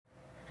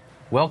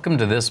Welcome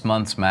to this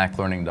month's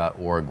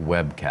MacLearning.org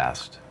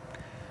webcast.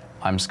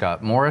 I'm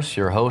Scott Morris,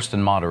 your host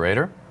and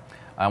moderator.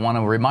 I want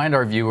to remind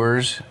our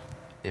viewers,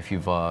 if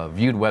you've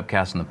viewed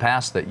webcasts in the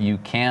past, that you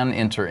can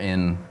enter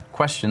in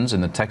questions in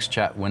the text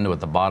chat window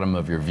at the bottom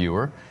of your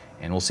viewer,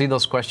 and we'll see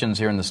those questions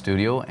here in the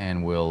studio,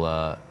 and we'll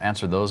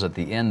answer those at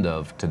the end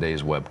of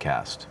today's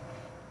webcast.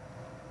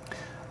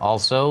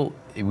 Also,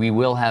 we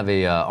will have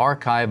an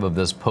archive of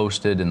this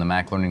posted in the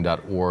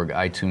MacLearning.org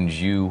iTunes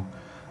U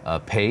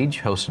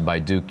page hosted by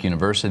Duke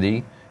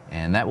University,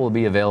 and that will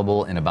be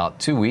available in about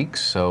 2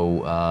 weeks,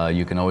 so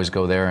you can always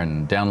go there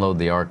and download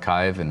the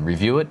archive and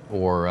review it,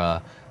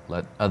 or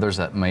let others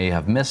that may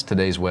have missed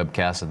today's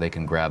webcast that they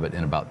can grab it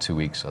in about 2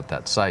 weeks at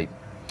that site.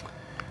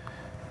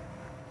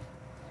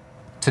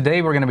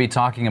 Today we're going to be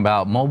talking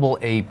about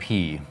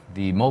mobilAP,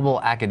 the mobile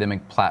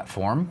academic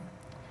platform.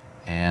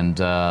 And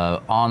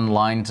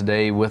online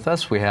today with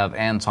us we have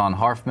Anton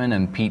Harfman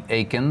and Pete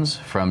Akins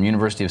from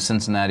University of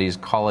Cincinnati's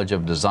College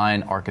of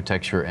Design,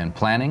 Architecture and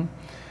Planning,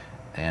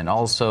 and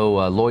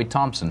also Lloyd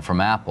Thompson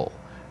from Apple.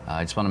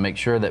 I just want to make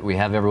sure that we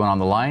have everyone on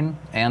the line.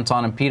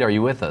 Anton and Pete, are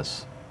you with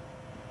us?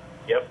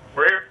 Yep,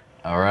 we're here.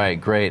 All right,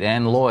 great.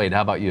 And Lloyd,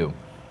 how about you?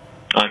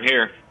 I'm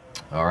here.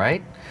 All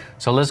right.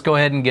 So let's go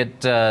ahead and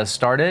get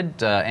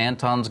started.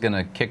 Anton's going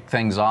to kick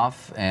things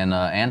off. And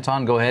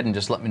Anton, go ahead and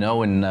just let me know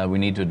when we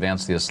need to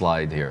advance the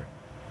slide here.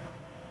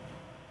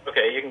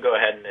 Okay, you can go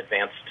ahead and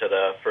advance to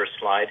the first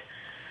slide.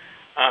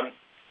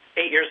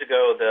 8 years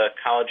ago, the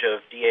College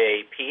of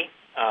DAAP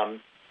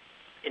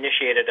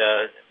initiated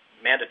a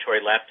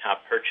mandatory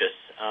laptop purchase.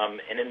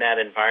 And in that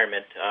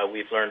environment,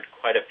 we've learned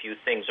quite a few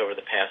things over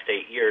the past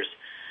 8 years.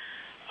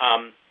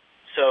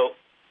 So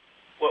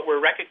what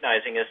we're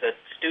recognizing is that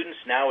students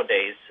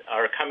nowadays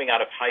are coming out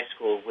of high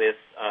school with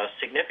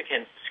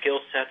significant skill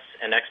sets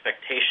and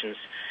expectations,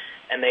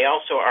 and they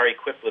also are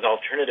equipped with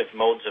alternative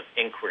modes of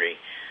inquiry.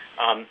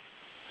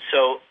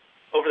 So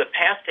over the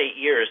past 8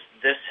 years,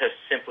 this has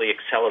simply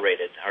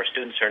accelerated. Our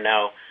students are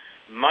now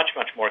much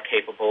more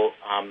capable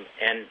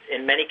and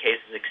in many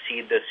cases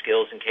exceed the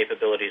skills and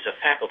capabilities of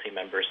faculty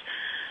members.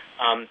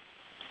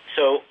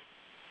 So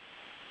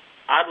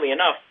oddly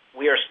enough,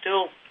 we are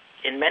still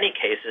in many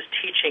cases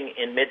teaching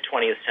in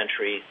mid-20th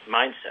century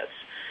mindsets.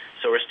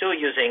 So we're still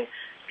using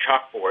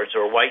chalkboards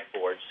or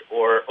whiteboards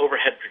or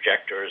overhead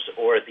projectors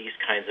or these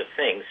kinds of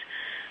things.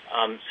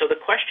 So the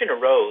question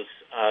arose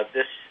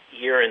this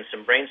year in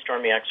some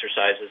brainstorming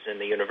exercises in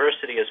the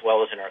university as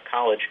well as in our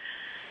college: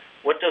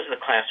 what does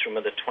the classroom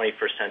of the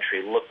 21st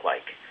century look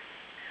like?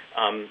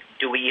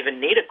 Do we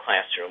even need a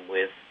classroom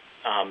with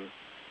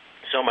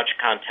so much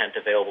content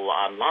available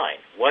online?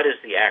 What is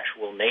the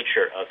actual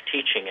nature of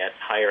teaching at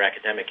higher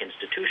academic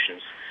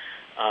institutions?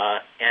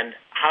 And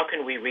how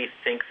can we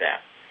rethink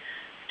that?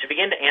 To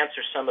begin to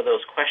answer some of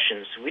those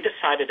questions, we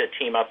decided to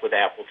team up with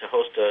Apple to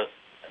host a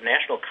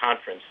national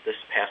conference this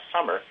past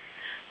summer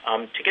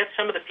to get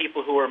some of the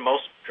people who are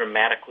most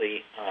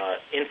dramatically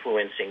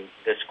influencing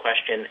this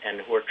question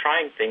and who are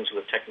trying things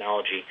with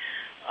technology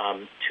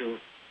to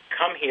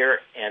come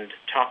here and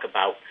talk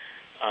about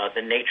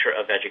the nature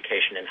of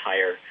education in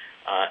higher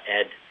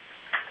ed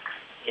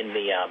in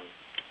the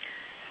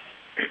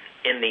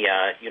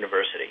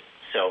university.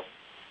 So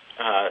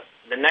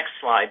the next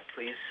slide,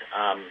 please.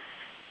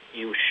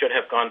 You should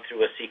have gone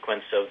through a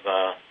sequence of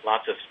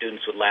lots of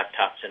students with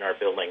laptops in our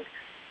building.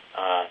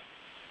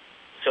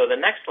 So the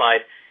next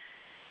slide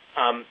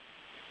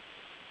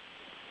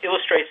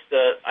illustrates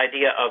the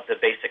idea of the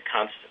basic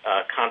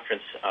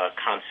conference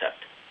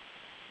concept.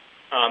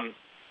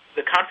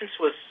 The conference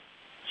was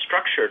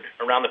structured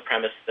around the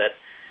premise that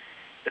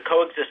the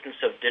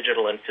coexistence of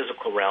digital and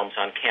physical realms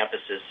on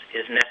campuses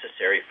is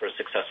necessary for a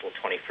successful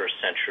 21st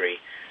century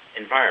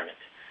environment.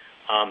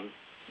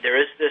 There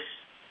is this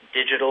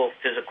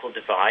digital-physical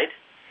divide,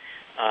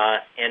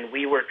 and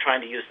we were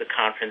trying to use the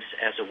conference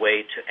as a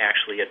way to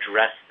actually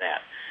address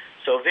that.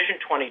 So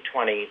Vision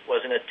 2020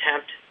 was an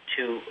attempt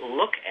to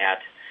look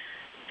at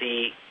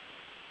the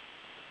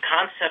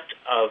concept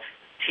of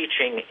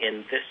teaching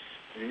in this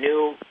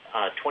new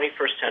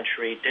 21st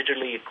century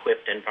digitally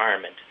equipped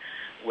environment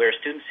where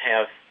students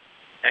have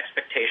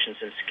expectations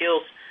and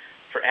skills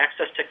for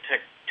access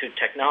to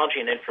technology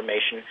and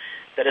information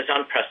that is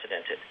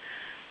unprecedented.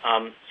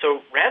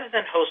 So rather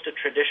than host a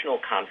traditional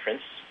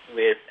conference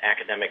with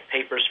academic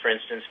papers, for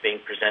instance, being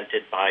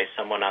presented by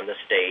someone on the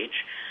stage,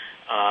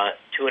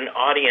 to an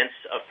audience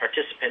of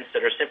participants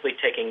that are simply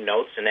taking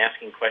notes and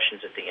asking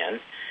questions at the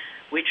end,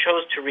 we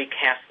chose to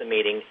recast the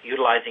meeting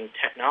utilizing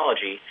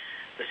technology,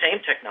 the same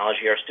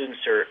technology our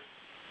students are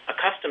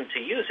accustomed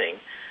to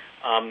using,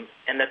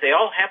 and that they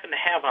all happen to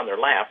have on their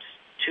laps,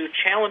 to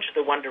challenge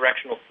the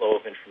one-directional flow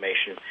of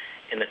information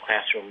in the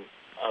classroom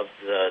of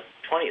the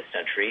 20th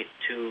century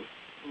to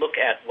look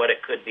at what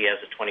it could be as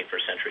a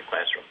 21st century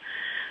classroom.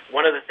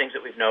 One of the things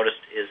that we've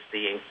noticed is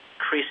the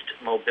increased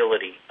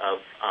mobility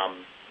of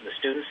the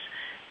students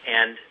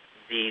and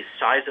the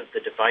size of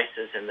the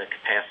devices and the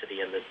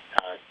capacity and the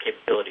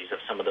capabilities of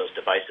some of those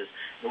devices.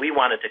 And we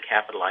wanted to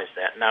capitalize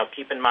that. Now,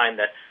 keep in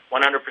mind that 100%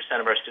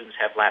 of our students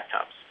have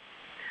laptops.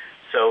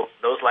 So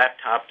those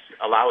laptops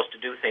allow us to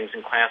do things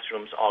in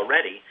classrooms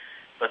already,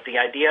 but the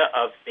idea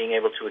of being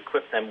able to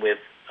equip them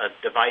with a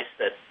device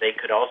that they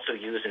could also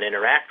use and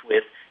interact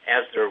with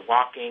as they're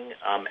walking,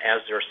 as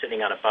they're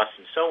sitting on a bus,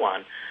 and so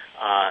on,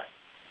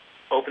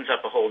 opens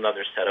up a whole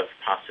other set of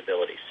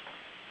possibilities.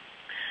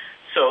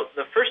 So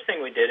the first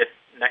thing we did,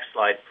 next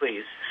slide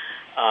please,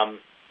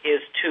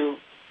 is to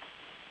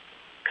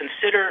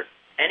consider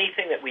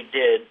anything that we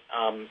did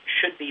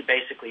should be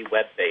basically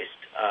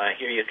web-based.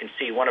 Here you can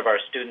see one of our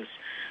students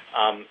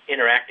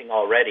interacting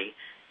already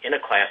in a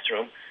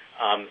classroom.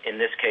 In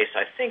this case,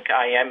 I think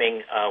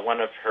IMing one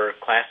of her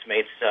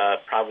classmates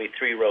probably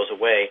 3 rows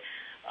away.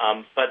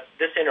 But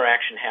this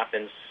interaction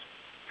happens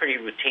pretty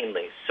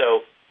routinely.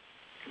 So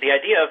the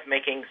idea of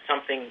making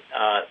something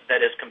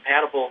that is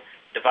compatible,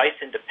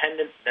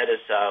 device-independent, that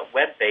is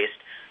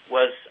web-based,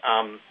 was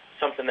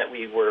something that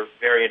we were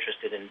very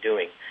interested in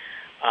doing.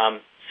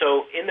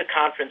 So in the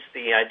conference,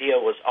 the idea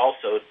was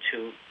also to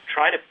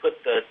try to put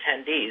the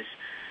attendees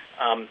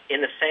in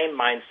the same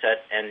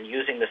mindset and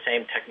using the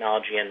same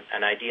technology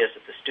and ideas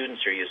that the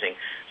students are using.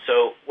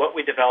 So what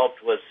we developed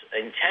was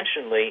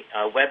intentionally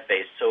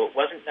web-based, so it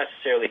wasn't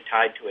necessarily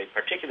tied to a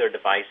particular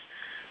device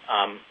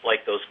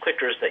like those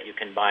clickers that you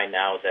can buy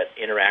now that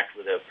interact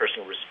with a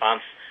personal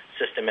response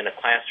system in a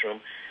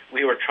classroom.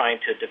 We were trying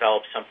to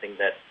develop something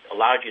that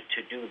allowed you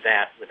to do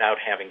that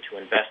without having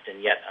to invest in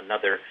yet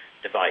another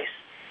device.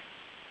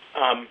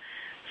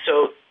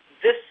 So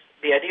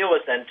the idea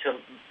was then to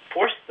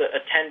force the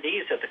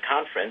attendees at the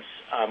conference,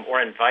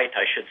 or invite,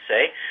 I should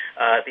say,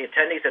 the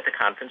attendees at the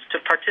conference to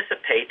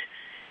participate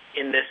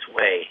in this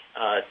way,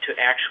 to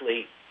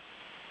actually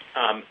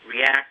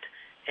react,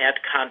 add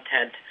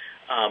content,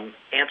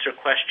 answer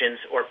questions,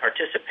 or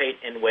participate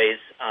in ways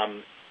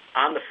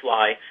on the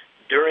fly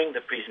during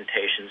the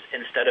presentations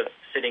instead of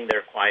sitting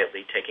there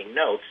quietly taking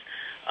notes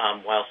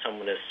while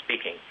someone is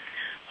speaking.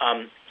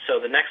 So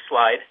the next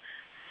slide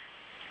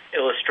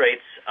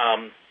illustrates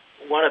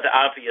one of the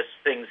obvious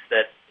things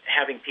that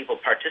having people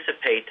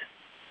participate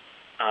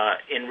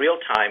in real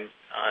time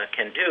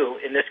can do.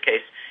 In this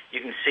case,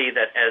 you can see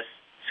that as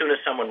soon as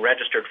someone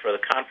registered for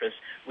the conference,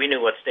 we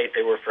knew what state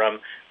they were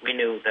from, we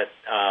knew that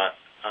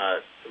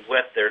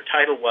what their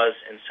title was,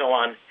 and so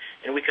on,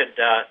 and we could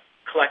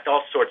collect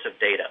all sorts of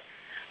data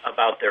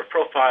about their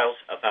profiles,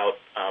 about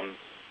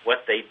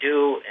what they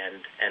do,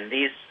 and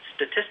these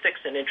statistics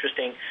and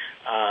interesting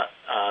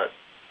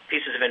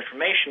pieces of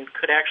information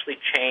could actually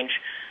change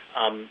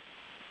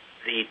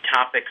the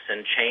topics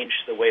and change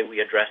the way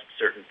we addressed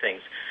certain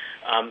things.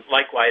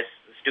 Likewise,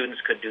 students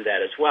could do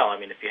that as well.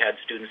 I mean, if you had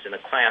students in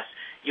a class,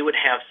 you would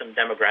have some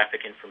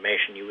demographic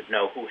information. You would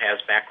know who has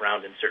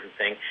background in certain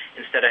things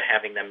instead of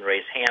having them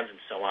raise hands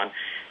and so on.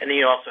 And then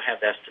you also have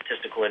that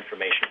statistical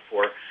information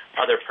for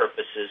other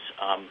purposes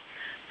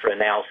for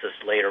analysis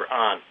later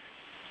on.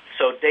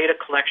 So data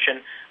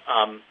collection,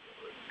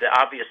 the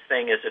obvious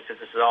thing is if this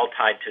is all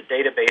tied to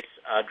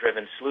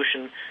database-driven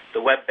solution,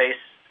 the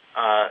web-based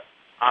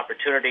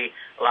opportunity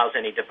allows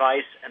any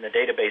device, and the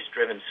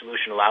database-driven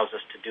solution allows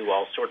us to do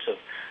all sorts of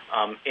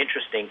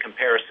interesting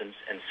comparisons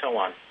and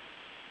so on.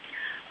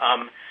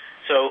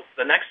 So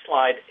the next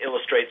slide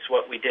illustrates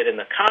what we did in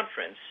the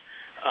conference.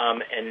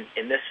 And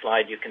in this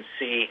slide, you can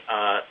see,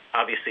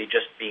 obviously,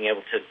 just being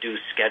able to do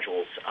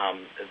schedules,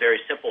 a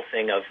very simple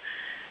thing of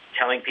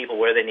telling people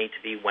where they need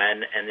to be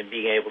when, and then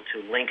being able to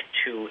link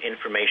to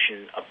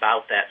information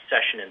about that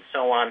session and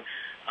so on.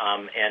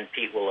 And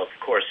Pete will, of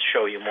course,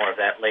 show you more of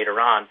that later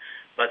on.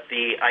 But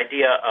the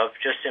idea of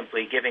just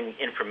simply giving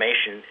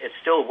information, it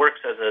still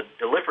works as a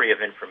delivery of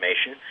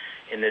information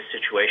in this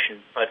situation,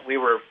 but we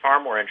were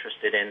far more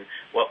interested in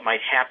what might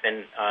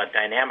happen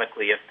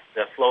dynamically if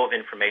the flow of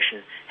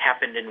information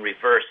happened in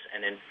reverse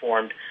and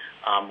informed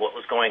what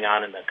was going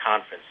on in the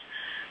conference.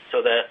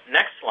 So the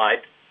next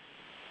slide,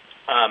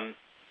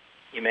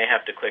 you may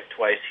have to click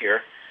twice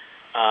here.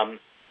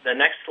 The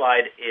next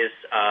slide is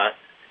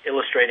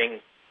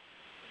illustrating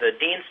the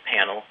Dean's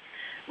panel,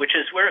 which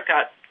is where it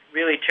got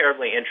really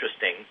terribly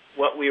interesting.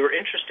 What we were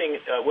interested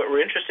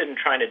in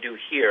trying to do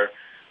here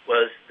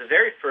was the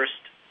very first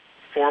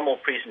formal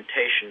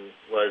presentation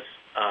was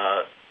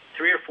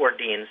 3 or 4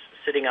 deans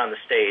sitting on the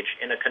stage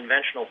in a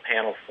conventional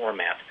panel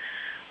format.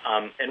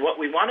 And what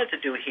we wanted to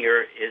do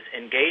here is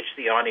engage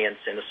the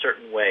audience in a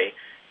certain way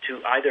to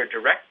either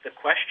direct the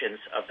questions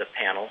of the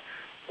panel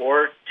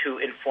or to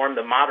inform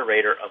the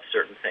moderator of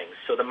certain things.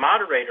 So the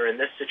moderator in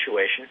this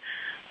situation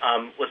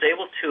was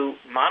able to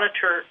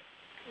monitor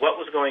what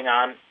was going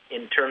on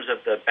in terms of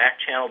the back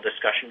channel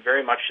discussion, very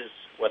much as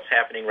what's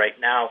happening right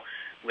now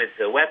with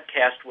the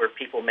webcast, where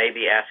people may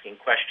be asking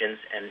questions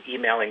and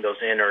emailing those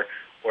in or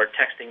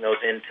texting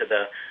those into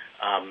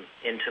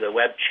the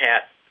web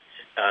chat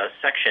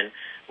section.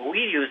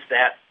 We use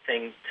that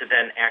thing to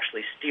then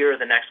actually steer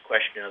the next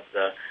question of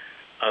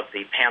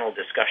the panel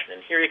discussion.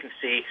 And here you can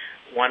see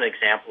one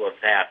example of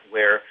that,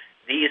 where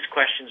these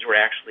questions were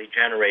actually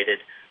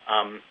generated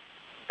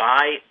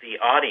by the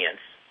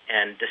audience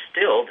and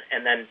distilled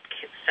and then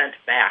sent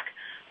back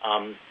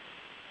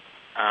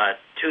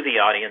to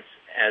the audience,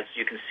 as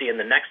you can see in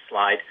the next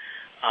slide,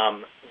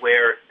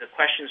 where the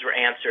questions were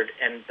answered,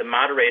 and the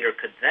moderator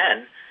could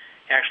then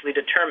actually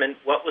determine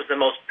what was the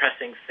most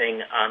pressing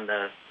thing on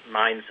the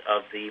minds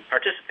of the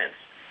participants.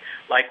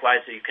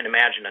 Likewise, you can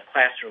imagine a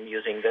classroom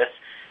using this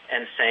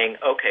and saying,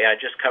 okay, I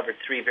just covered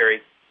 3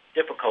 very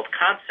difficult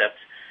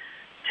concepts.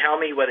 Tell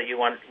me whether you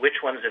want,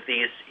 which ones of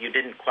these you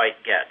didn't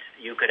quite get.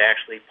 You could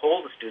actually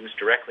poll the students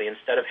directly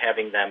instead of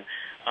having them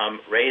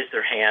raise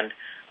their hand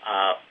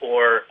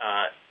or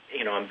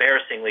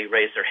embarrassingly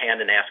raise their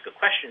hand and ask a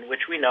question,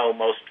 which we know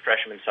most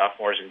freshmen,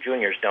 sophomores, and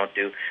juniors don't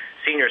do.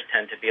 Seniors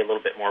tend to be a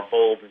little bit more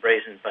bold and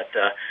brazen, but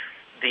the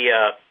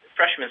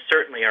freshmen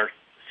certainly are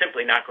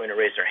simply not going to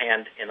raise their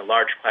hand in a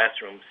large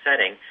classroom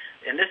setting,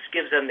 and this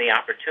gives them the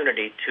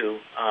opportunity to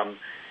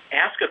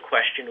ask a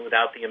question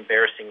without the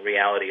embarrassing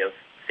reality of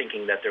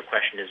thinking that their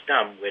question is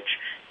dumb, which,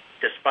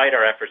 despite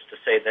our efforts to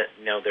say that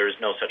there is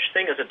no such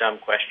thing as a dumb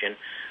question,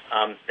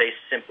 they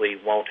simply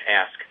won't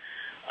ask.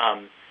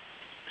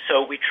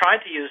 So we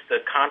tried to use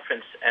the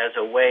conference as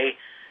a way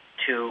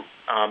to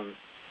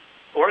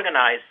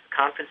organize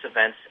conference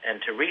events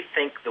and to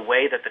rethink the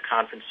way that the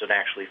conference would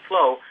actually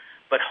flow,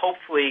 but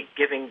hopefully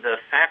giving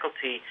the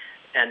faculty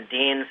and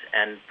deans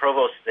and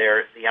provosts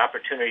there the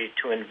opportunity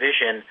to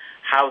envision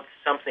how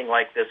something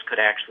like this could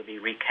actually be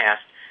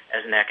recast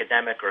as an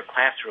academic or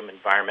classroom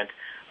environment.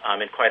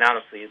 And quite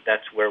honestly,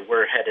 that's where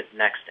we're headed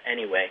next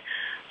anyway.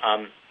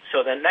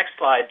 So the next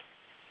slide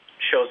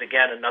shows,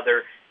 again,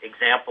 another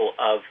example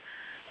of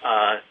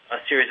a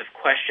series of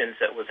questions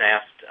that was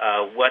asked.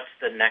 What's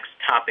the next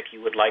topic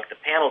you would like the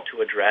panel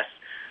to address?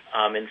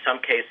 In some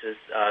cases,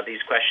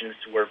 these questions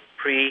were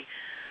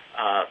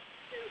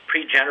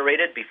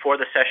pre-generated before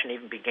the session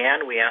even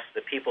began. We asked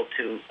the people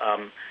to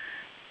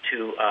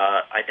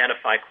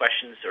identify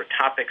questions or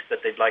topics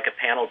that they'd like a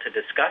panel to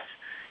discuss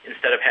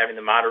instead of having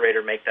the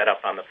moderator make that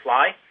up on the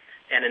fly.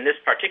 And in this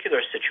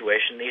particular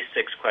situation, these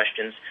 6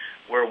 questions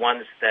were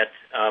ones that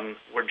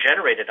were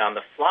generated on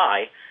the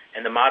fly,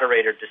 and the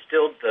moderator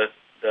distilled the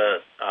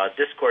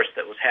discourse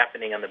that was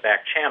happening on the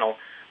back channel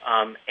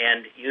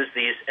and used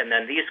these. And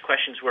then these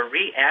questions were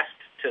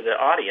re-asked to the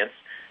audience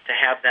to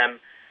have them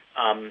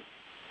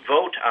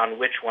vote on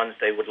which ones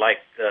they would like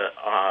the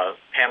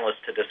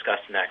panelists to discuss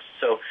next.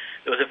 So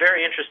there was a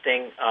very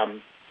interesting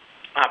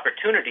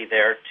opportunity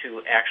there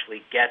to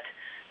actually get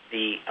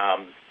the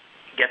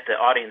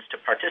audience to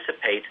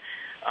participate.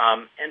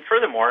 And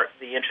furthermore,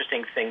 the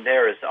interesting thing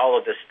there is all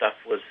of this stuff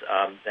was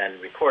then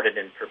recorded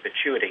in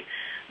perpetuity.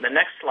 The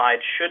next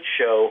slide should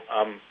show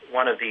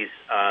one of these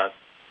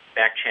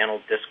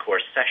back-channel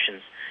discourse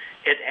sessions.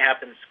 It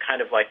happens kind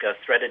of like a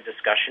threaded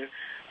discussion.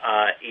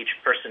 Each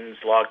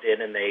person's logged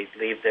in and they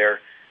leave their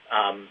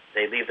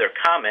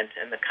comment,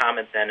 and the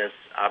comment then is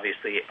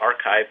obviously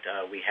archived.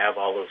 We have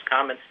all those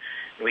comments,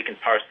 and we can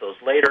parse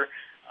those later.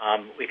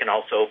 We can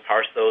also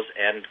parse those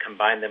and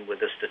combine them with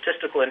the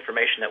statistical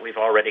information that we've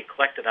already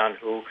collected on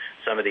who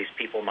some of these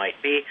people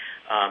might be,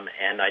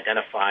 and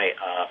identify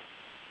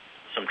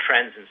some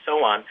trends and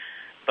so on.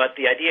 But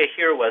the idea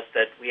here was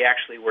that we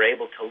actually were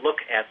able to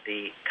look at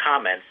the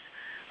comments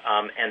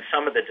and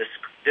some of the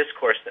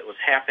discourse that was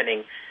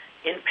happening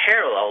in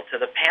parallel to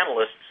the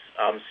panelists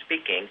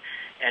speaking,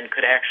 and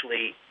could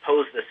actually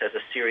pose this as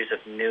a series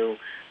of new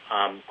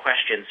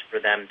questions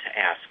for them to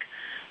ask.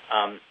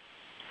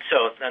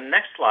 So the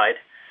next slide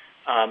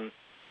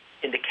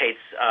indicates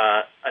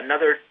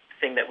another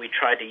thing that we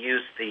tried to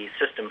use the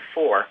system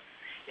for.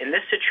 In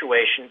this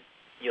situation,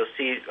 you'll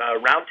see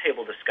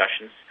roundtable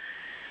discussions.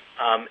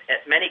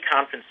 At many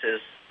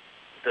conferences,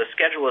 the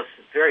schedule is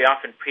very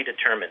often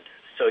predetermined.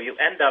 So you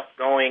end up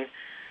going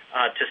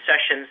to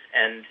sessions,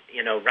 and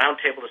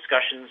roundtable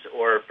discussions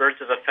or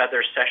birds of a feather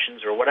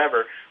sessions or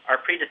whatever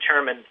are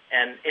predetermined,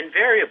 and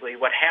invariably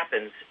what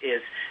happens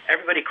is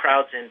everybody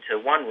crowds into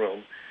one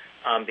room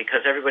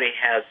because everybody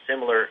has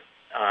similar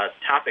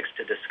topics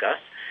to discuss,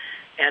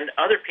 and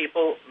other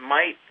people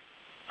might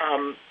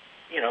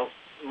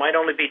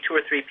only be 2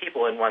 or 3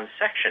 people in one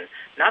section.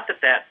 Not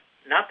that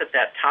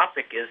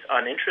topic is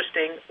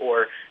uninteresting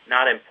or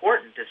not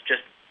important. It's just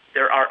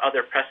there are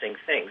other pressing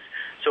things.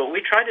 So what we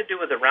try to do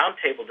with the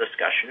roundtable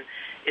discussion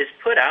is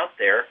put out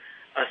there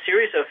a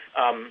series of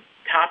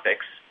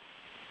topics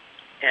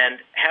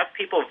and have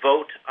people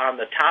vote on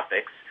the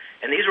topics.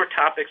 And these were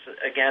topics,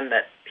 again,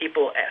 that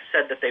people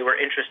said that they were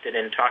interested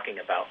in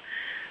talking about.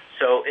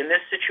 So in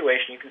this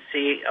situation, you can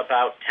see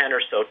about 10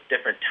 or so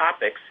different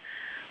topics.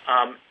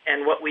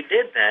 And what we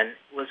did then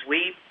was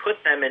we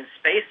put them in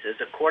spaces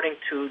according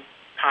to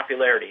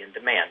popularity and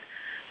demand.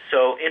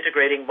 So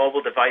integrating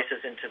mobile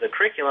devices into the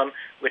curriculum,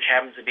 which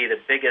happens to be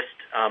the biggest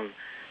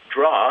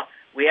draw,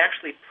 we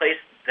actually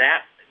placed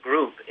that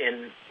group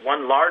in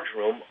one large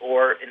room,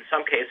 or in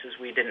some cases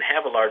we didn't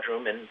have a large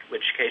room, in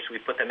which case we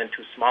put them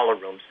into smaller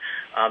rooms,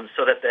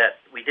 so that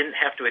we didn't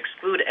have to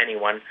exclude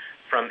anyone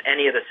from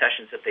any of the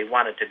sessions that they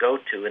wanted to go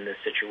to in this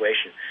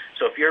situation.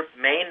 So if your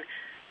main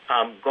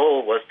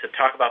goal was to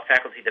talk about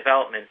faculty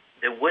development,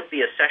 there would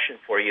be a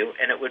session for you,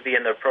 and it would be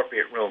in the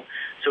appropriate room.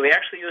 So we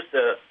actually used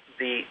the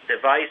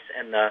device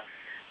and the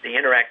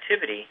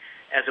interactivity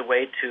as a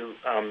way to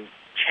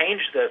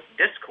change the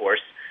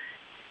discourse,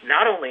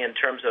 not only in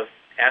terms of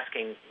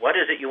asking what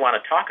is it you want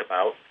to talk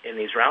about in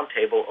these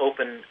roundtable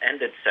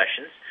open-ended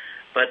sessions,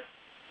 but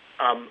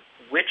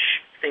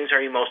which things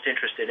are you most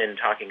interested in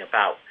talking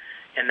about?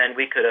 And then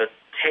we could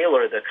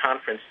tailor the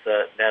conference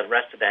the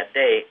rest of that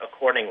day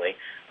accordingly,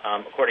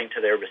 according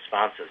to their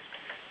responses.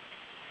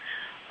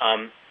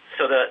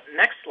 So the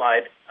next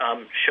slide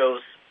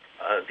shows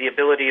the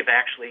ability of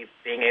actually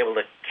being able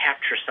to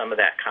capture some of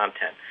that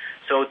content.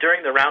 So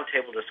during the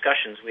roundtable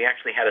discussions, we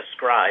actually had a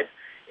scribe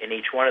in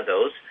each one of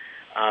those,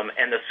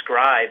 and the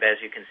scribe, as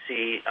you can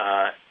see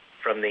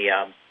from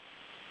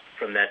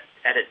that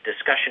edit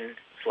discussion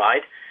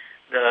slide,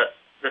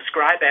 the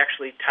scribe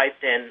actually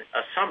typed in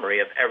a summary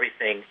of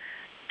everything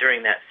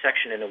during that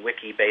section in a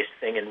wiki-based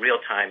thing in real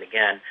time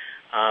again,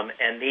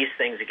 and these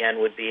things again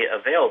would be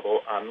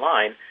available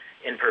online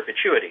in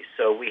perpetuity.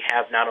 So we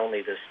have not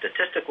only the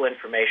statistical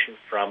information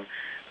from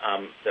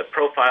the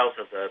profiles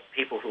of the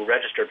people who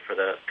registered for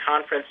the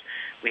conference,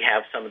 we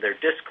have some of their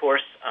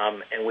discourse,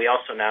 and we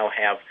also now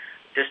have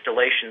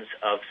distillations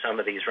of some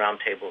of these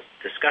roundtable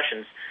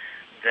discussions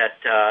that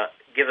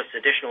give us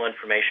additional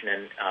information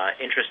and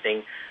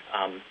interesting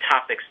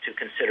topics to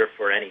consider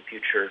for any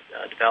future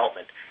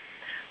development.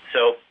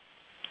 So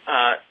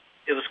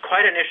it was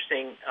quite an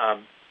interesting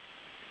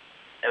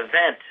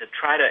event to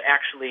try to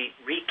actually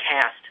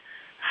recast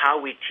how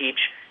we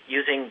teach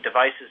using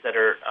devices that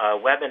are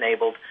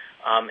web-enabled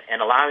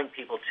and allowing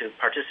people to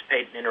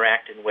participate and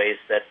interact in ways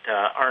that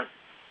aren't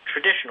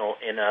traditional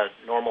in a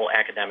normal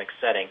academic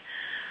setting.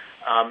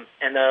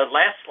 And the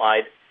last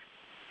slide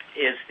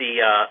is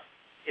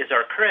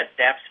our current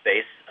DAP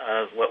space.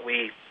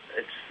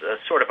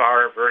 It's sort of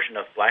our version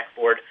of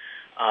Blackboard.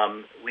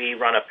 We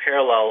run a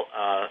parallel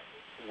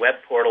web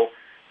portal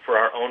for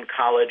our own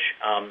college,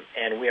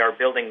 and we are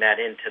building that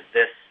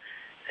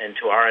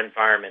into our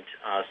environment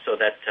so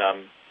that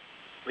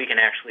we can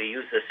actually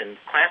use this in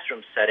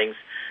classroom settings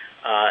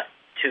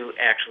to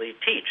actually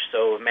teach.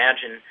 So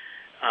imagine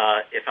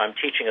if I'm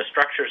teaching a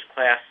structures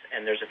class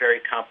and there's a very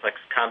complex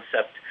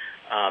concept,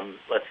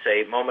 let's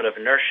say moment of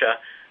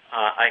inertia,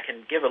 I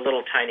can give a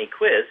little tiny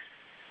quiz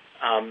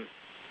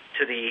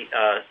to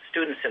the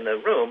students in the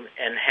room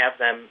and have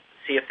them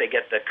see if they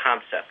get the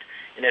concept.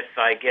 And if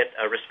I get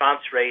a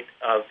response rate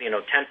of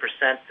 10%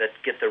 that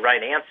get the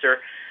right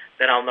answer,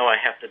 then I'll know I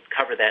have to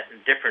cover that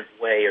in a different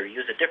way or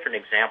use a different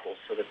example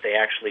so that they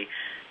actually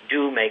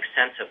do make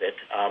sense of it.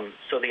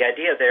 So the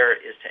idea there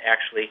is to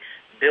actually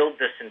build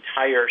this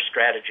entire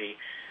strategy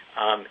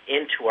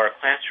into our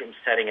classroom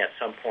setting at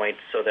some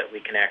point so that we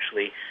can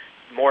actually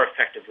more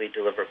effectively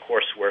deliver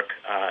coursework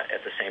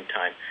at the same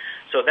time.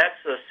 So that's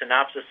the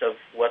synopsis of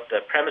what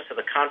the premise of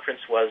the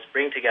conference was,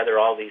 bring together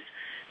all these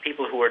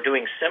people who are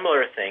doing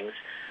similar things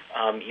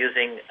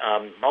using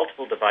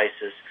multiple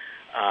devices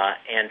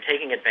and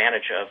taking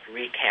advantage of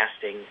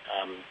recasting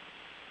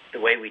the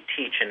way we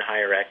teach in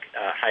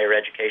higher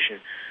education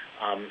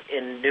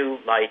in new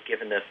light,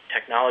 given the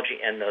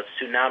technology and the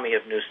tsunami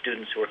of new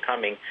students who are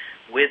coming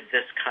with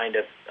this kind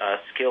of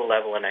skill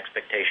level and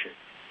expectation.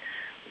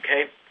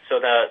 Okay,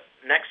 so the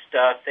next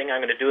thing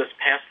I'm going to do is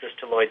pass this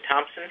to Lloyd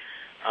Thompson,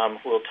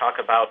 who will talk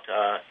about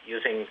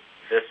using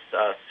this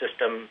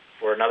system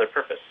for another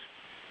purpose.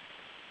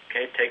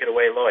 Okay, take it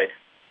away, Lloyd.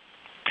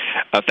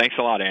 Thanks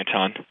a lot,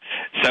 Anton.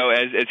 So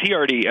as he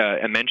already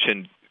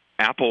mentioned,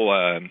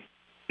 Apple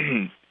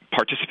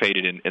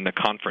participated in the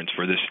conference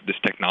where this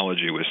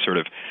technology was sort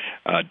of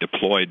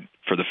deployed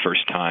for the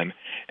first time,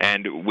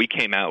 and we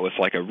came out with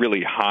like a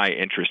really high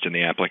interest in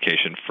the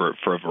application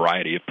for a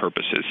variety of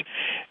purposes.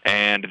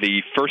 And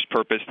the first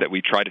purpose that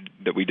we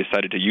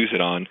decided to use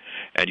it on,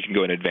 and you can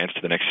go in advance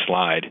to the next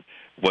slide,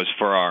 was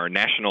for our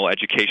national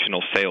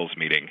educational sales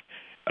meeting.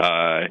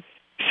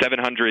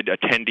 700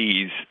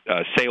 attendees,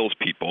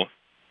 salespeople,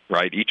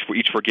 right? Each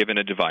were given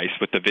a device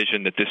with the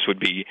vision that this would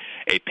be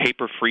a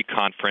paper-free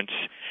conference,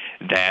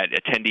 that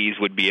attendees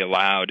would be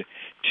allowed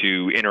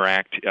to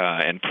interact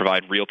and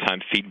provide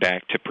real-time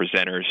feedback to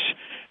presenters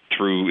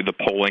through the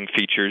polling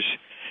features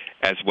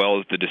as well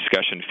as the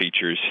discussion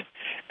features.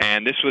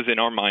 And this was, in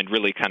our mind,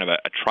 really kind of a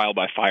trial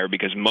by fire,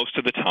 because most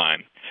of the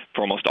time,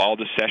 for almost all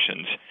the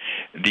sessions,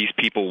 these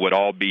people would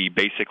all be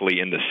basically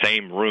in the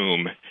same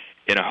room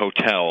in a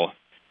hotel,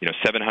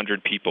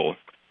 700 people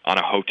on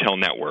a hotel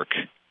network.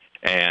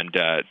 And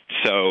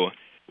so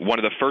one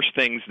of the first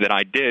things that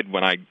I did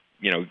when I,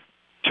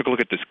 took a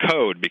look at this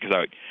code, because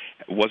I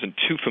wasn't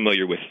too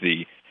familiar with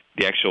the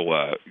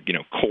actual,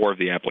 core of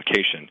the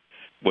application,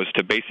 was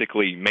to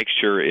basically make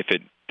sure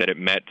that it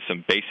met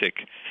some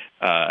basic,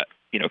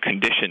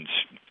 conditions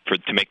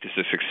to make this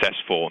a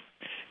successful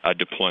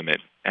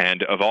deployment.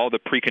 And of all the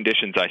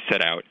preconditions I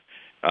set out,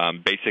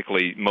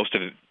 basically most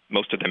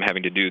of them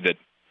having to do that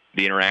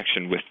the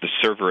interaction with the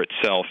server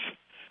itself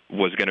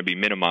was going to be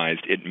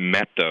minimized. It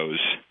met those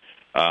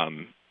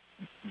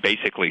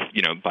basically,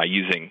 by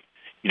using,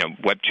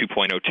 Web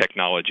 2.0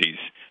 technologies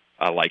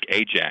like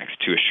AJAX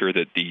to assure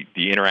that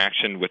the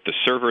interaction with the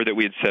server that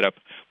we had set up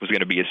was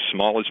going to be as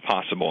small as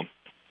possible,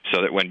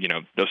 so that when,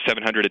 those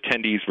 700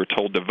 attendees were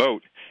told to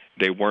vote,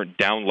 they weren't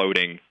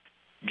downloading,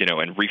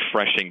 and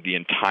refreshing the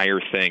entire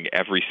thing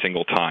every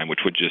single time, which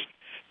would just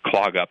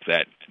clog up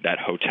that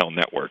hotel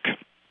network.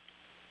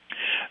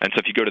 And so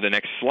if you go to the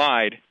next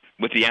slide,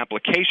 with the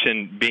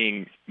application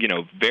being,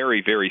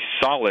 very, very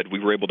solid, we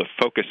were able to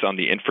focus on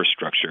the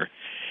infrastructure.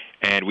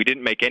 And we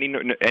didn't make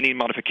any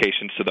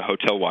modifications to the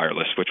hotel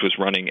wireless, which was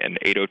running an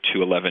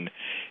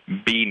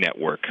 802.11b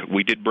network.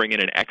 We did bring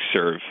in an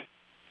Xserve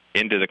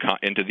into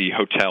the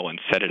hotel and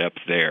set it up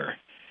there.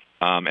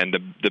 And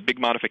the big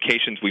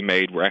modifications we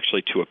made were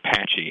actually to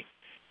Apache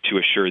to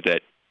assure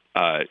that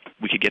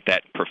we could get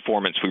that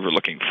performance we were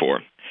looking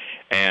for.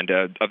 And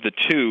of the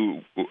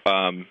two,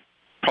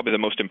 probably the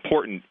most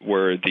important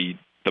were the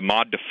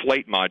mod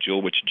deflate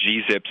module, which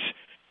gzips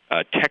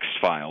text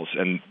files.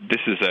 And this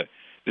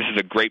is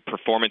a great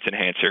performance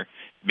enhancer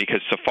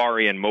because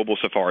Safari and mobile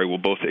Safari will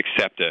both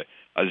accept a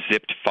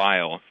zipped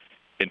file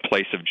in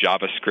place of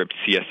JavaScript,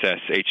 CSS,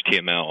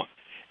 HTML.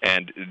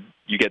 And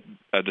you get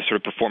the sort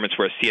of performance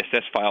where a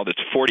CSS file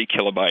that's 40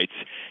 kilobytes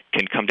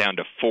can come down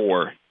to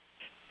 4.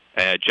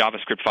 A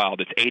JavaScript file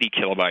that's 80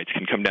 kilobytes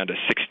can come down to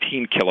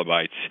 16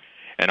 kilobytes.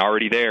 And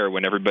already there,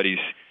 when everybody's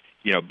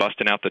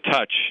busting out the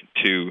touch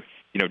to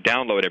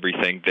download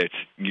everything,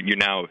 you've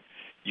now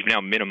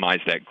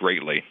minimized that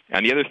greatly.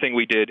 And the other thing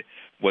we did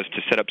was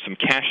to set up some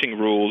caching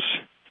rules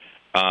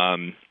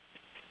in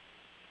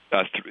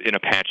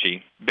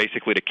Apache,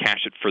 basically to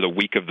cache it for the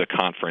week of the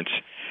conference.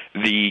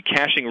 The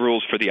caching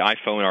rules for the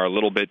iPhone are a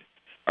little bit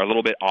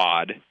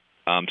odd,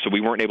 so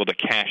we weren't able to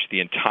cache the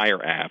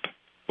entire app,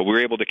 but we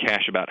were able to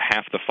cache about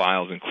half the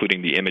files,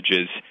 including the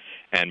images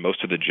and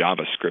most of the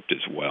JavaScript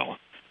as well,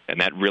 and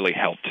that really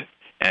helped.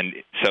 And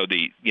so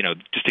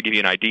just to give you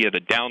an idea,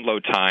 the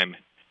download time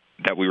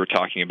that we were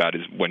talking about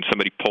is when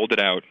somebody pulled it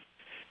out,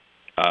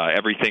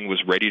 everything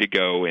was ready to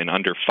go in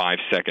under 5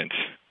 seconds.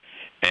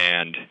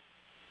 And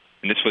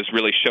this was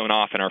really shown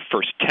off in our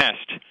first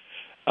test.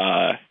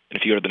 And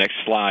if you go to the next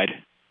slide,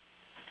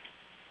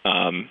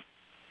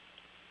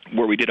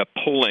 where we did a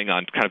polling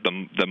on kind of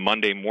the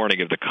Monday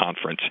morning of the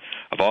conference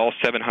of all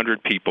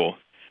 700 people,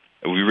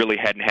 we really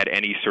hadn't had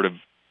any sort of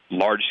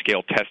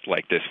large-scale test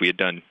like this. We had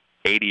done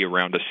 80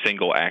 around a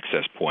single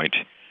access point,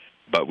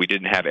 but we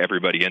didn't have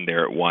everybody in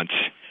there at once.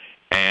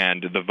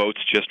 And the votes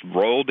just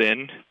rolled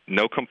in,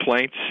 no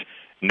complaints,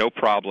 no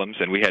problems,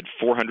 and we had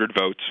 400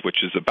 votes,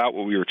 which is about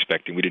what we were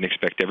expecting. We didn't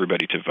expect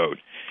everybody to vote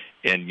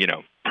in,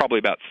 probably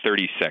about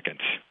 30 seconds.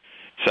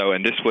 So,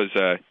 and this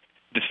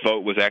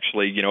vote was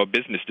actually, a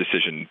business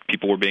decision.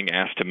 People were being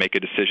asked to make a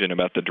decision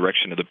about the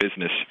direction of the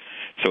business.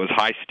 So it was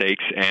high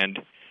stakes, and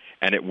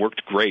it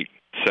worked great.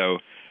 So,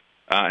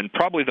 and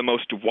probably the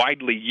most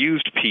widely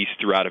used piece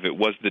throughout of it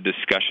was the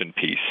discussion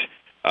piece.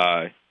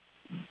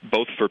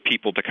 Both for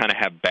people to kind of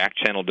have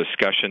back-channel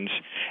discussions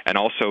and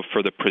also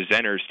for the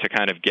presenters to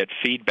kind of get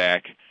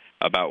feedback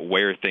about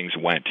where things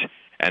went.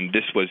 And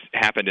this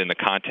happened in the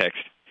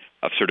context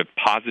of sort of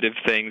positive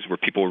things where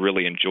people were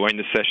really enjoying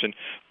the session,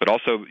 but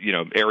also,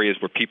 areas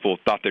where people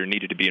thought there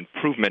needed to be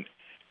improvement,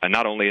 and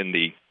not only in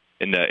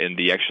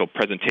the actual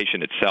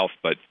presentation itself,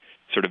 but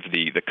sort of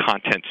the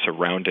content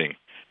surrounding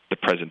the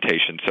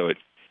presentation. So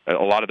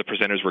a lot of the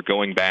presenters were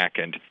going back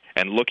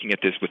and looking at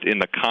this within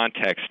the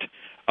context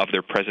of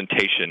their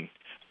presentation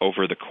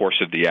over the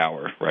course of the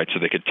hour, right? So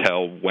they could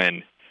tell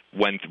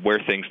where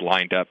things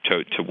lined up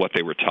to what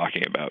they were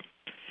talking about.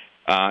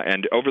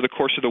 And over the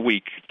course of the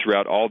week,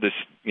 throughout all this,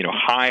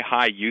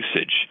 high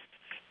usage,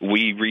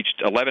 we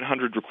reached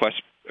 1,100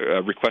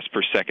 requests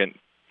per second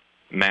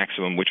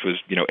maximum, which was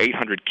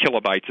 800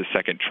 kilobytes a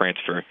second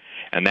transfer,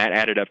 and that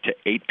added up to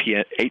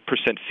 8%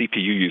 CPU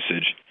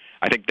usage.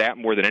 I think that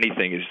more than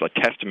anything is a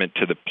testament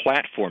to the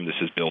platform this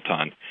is built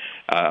on,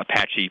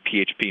 Apache,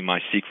 PHP,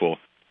 MySQL,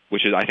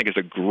 which I think is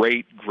a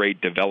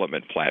great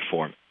development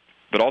platform,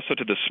 but also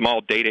to the small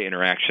data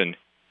interaction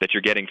that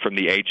you're getting from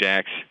the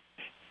AJAX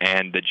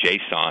and the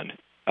JSON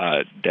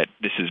that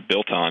this is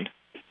built on.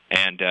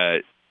 And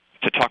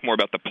to talk more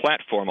about the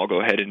platform, I'll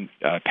go ahead and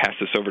pass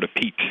this over to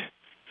Pete.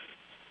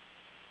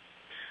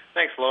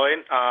 Thanks,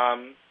 Lloyd.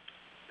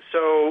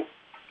 So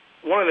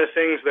one of the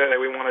things that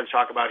we wanted to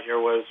talk about here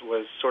was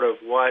sort of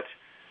what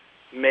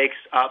makes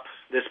up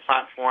this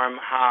platform,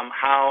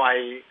 how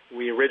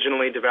we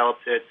originally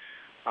developed it,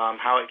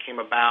 how it came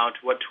about,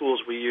 what tools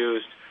we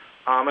used,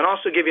 and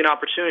also give you an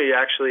opportunity to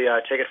actually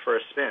take it for a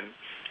spin.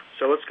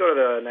 So let's go to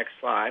the next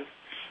slide.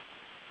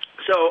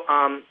 So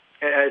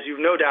as you've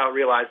no doubt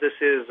realized, this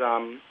is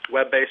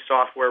web-based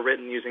software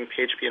written using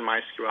PHP and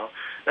MySQL.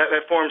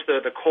 That forms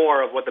the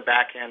core of what the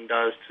back-end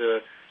does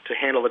to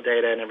handle the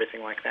data and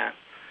everything like that.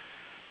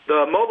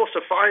 The mobile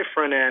Safari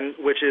front end,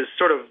 which is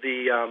sort of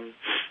the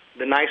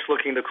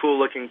nice-looking, the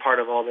cool-looking part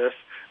of all this,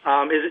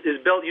 is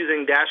built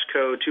using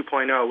Dashcode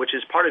 2.0, which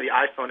is part of the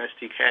iPhone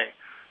SDK.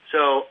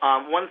 So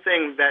one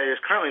thing that is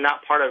currently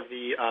not part of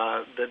the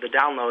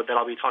download that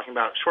I'll be talking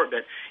about in a short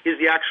bit is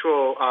the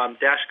actual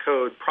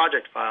Dashcode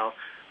project file,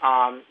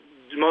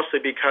 mostly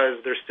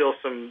because there's still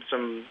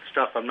some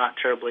stuff I'm not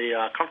terribly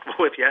comfortable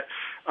with yet.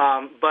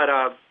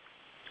 But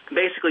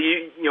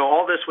basically,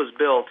 all this was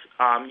built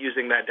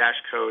using that Dash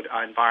Code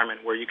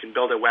environment where you can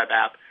build a web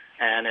app,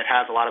 and it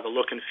has a lot of the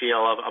look and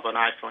feel of an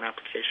iPhone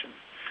application.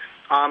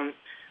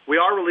 We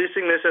are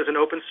releasing this as an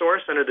open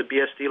source under the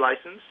BSD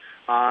license,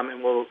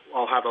 and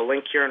I'll have a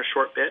link here in a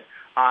short bit.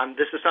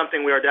 This is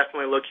something we are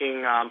definitely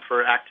looking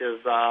for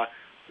active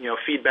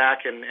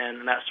feedback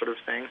and that sort of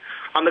thing.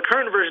 The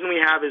current version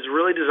we have is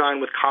really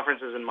designed with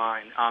conferences in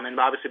mind, and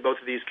obviously both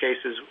of these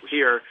cases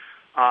here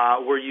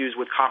were used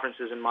with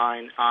conferences in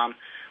mind.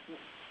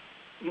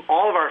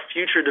 All of our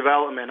future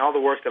development, all the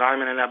work that I'm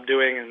going to end up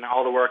doing, and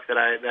all the work that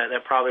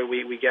probably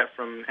we get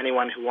from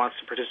anyone who wants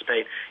to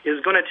participate is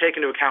going to take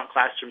into account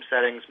classroom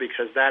settings,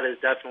 because that is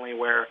definitely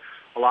where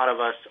a lot of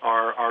us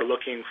are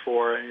looking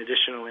for an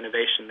additional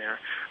innovation there.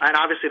 And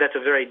obviously that's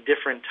a very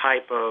different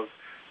type of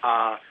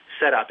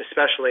setup,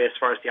 especially as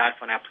far as the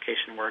iPhone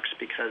application works,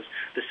 because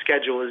the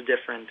schedule is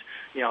different.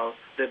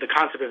 The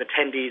concept of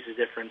attendees is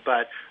different,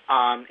 but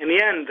in the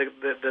end,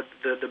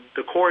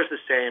 the core is the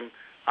same.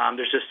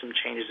 There's just some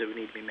changes that would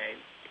need to be made.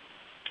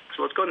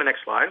 So let's go to the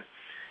next slide.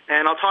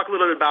 And I'll talk a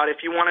little bit about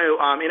if you want to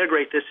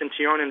integrate this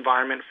into your own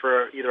environment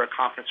for either a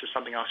conference or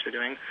something else you're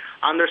doing,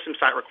 there's some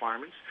site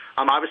requirements.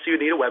 Obviously, you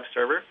need a web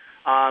server.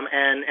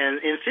 And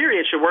in theory,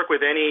 it should work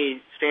with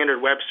any standard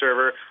web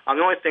server.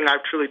 The only thing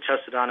I've truly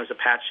tested on is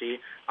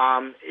Apache.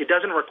 It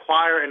doesn't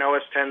require an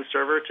OS X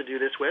server to do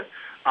this with.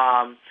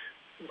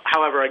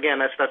 However,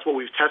 again, that's what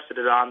we've tested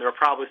it on. There are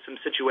probably some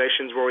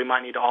situations where we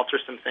might need to alter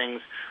some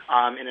things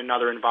in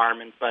another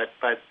environment, but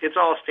it's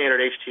all standard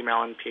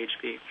HTML and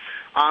PHP.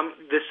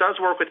 This does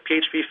work with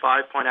PHP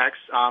 5.x,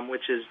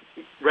 which is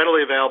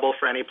readily available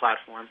for any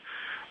platform,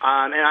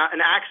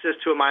 and access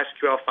to a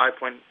MySQL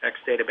 5.x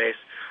database.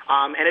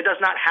 And it does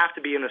not have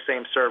to be in the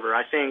same server.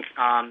 I think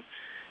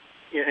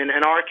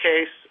in our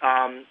case,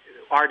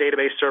 our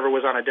database server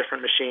was on a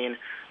different machine.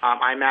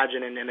 I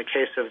imagine in the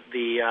case of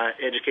the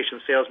education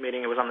sales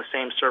meeting, it was on the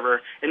same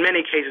server. In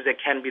many cases, it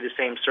can be the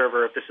same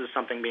server if this is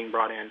something being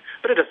brought in,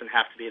 but it doesn't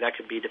have to be. That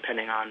could be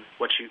depending on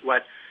what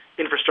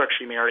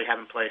infrastructure you may already have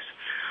in place.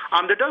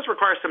 There does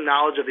require some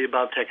knowledge of the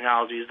above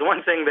technologies. The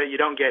one thing that you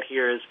don't get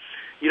here is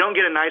you don't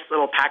get a nice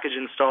little package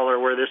installer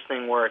where this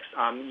thing works.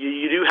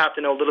 You do have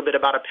to know a little bit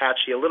about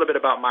Apache, a little bit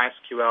about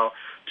MySQL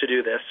to do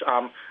this.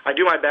 I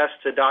do my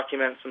best to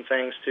document some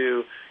things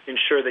to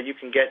ensure that you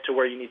can get to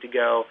where you need to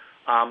go.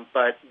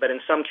 But in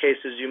some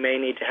cases, you may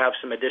need to have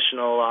some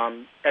additional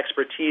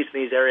expertise in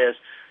these areas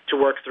to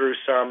work through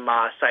some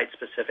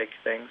site-specific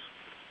things.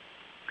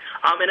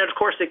 And, of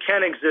course, it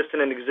can exist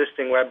in an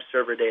existing web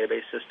server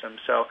database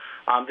system. So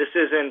this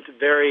isn't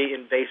very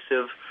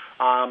invasive.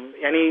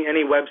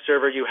 Any web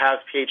server you have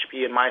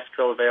PHP and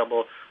MySQL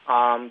available,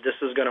 this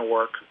is going to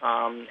work,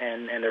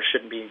 and there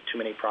shouldn't be too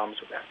many problems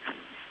with that.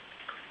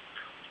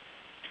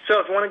 So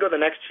if you want to go to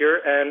the next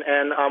here,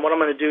 and what I'm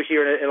going to do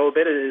here in a little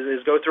bit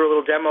is go through a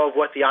little demo of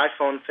what the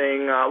iPhone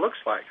thing looks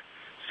like.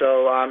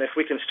 So if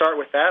we can start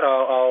with that,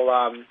 I'll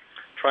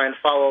try and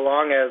follow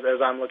along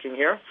as I'm looking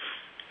here.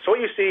 So what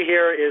you see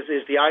here is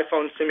the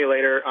iPhone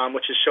simulator,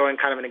 which is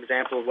showing kind of an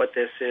example of what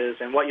this is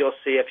and what you'll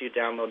see if you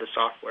download the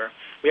software.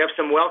 We have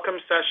some welcome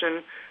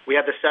session. We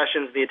have the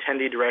sessions, the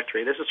attendee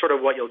directory. This is sort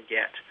of what you'll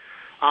get.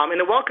 In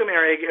the welcome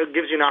area, it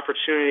gives you an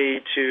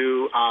opportunity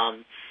to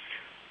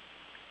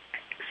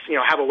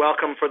have a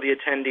welcome for the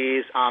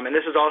attendees, and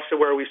this is also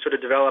where we sort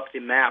of develop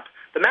the map.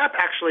 The map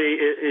actually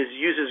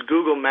uses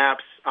Google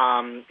Maps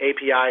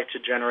API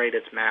to generate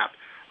its map,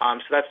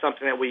 so that's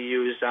something that we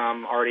use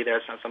already there.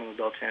 It's not something we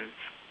built in.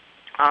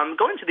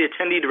 Going to the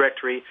attendee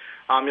directory,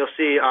 you'll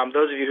see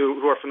those of you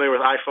who are familiar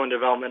with iPhone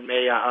development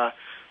may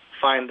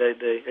find the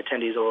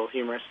attendees a little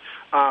humorous.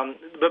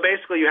 But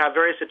basically, you have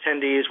various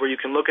attendees where you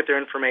can look at their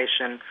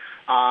information.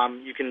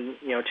 You can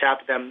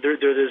tap them.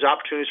 There's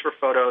opportunities for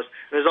photos.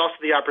 There's also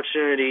the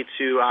opportunity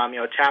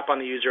to tap on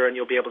the user, and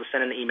you'll be able to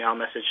send an email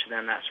message to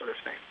them, that sort of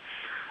thing.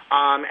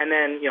 And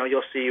then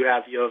you'll see you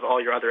have all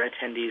your other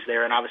attendees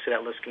there, and obviously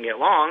that list can get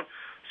long.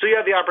 So you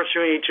have the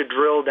opportunity to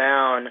drill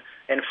down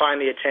and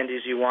find the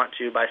attendees you want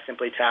to by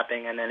simply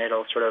tapping, and then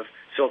it'll sort of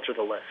filter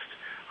the list.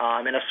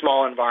 In a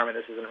small environment,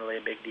 this isn't really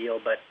a big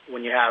deal, but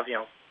when you have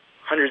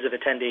hundreds of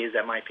attendees,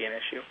 that might be an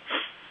issue.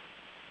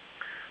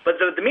 But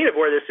the meat of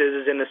where this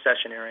is in the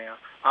session area.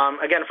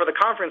 Again, for the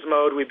conference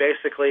mode, we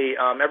basically,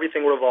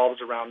 everything revolves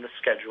around the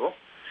schedule.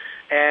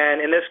 And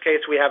in this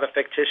case, we have a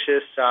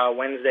fictitious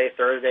Wednesday,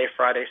 Thursday,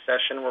 Friday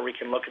session where we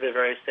can look at the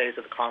various days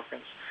of the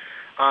conference.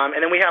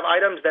 And then we have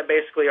items that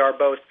basically are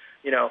both,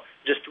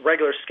 just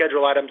regular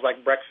schedule items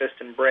like breakfast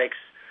and breaks.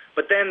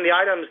 But then the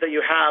items that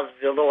you have,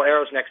 the little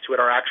arrows next to it,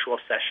 are actual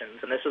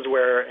sessions. And this is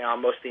where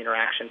most of the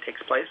interaction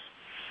takes place.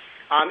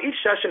 Each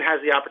session has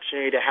the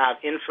opportunity to have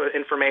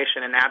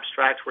information and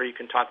abstracts where you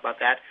can talk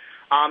about that.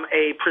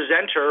 A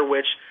presenter,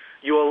 which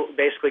you will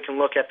basically can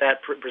look at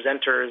that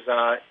presenter's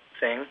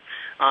thing.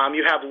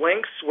 You have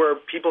links where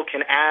people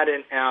can add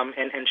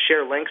and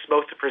share links,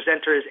 both the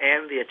presenters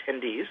and the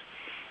attendees.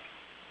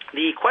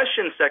 The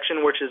questions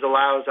section, which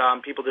allows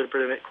people to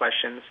submit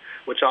questions,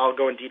 which I'll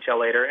go in detail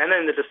later, and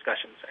then the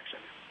discussion section.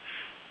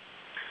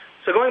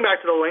 So going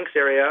back to the links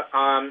area,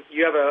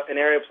 you have an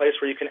area place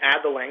where you can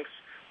add the links.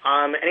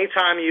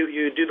 Anytime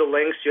you do the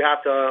links, you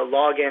have to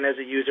log in as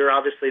a user.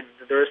 Obviously,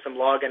 there is some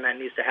login that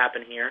needs to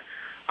happen here.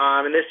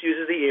 And this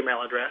uses the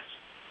email address.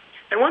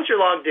 And once you're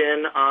logged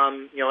in,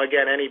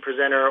 again, any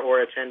presenter or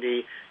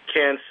attendee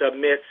can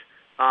submit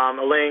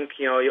a link,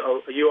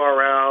 a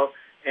URL,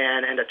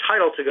 and a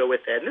title to go with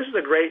it. And this is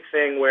a great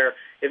thing where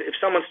if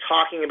someone's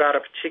talking about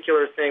a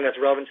particular thing that's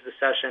relevant to the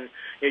session,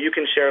 you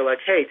can share like,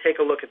 hey, take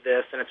a look at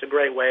this, and it's a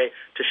great way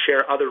to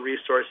share other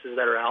resources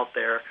that are out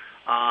there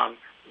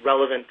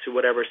relevant to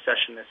whatever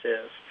session this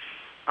is.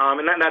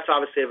 And that's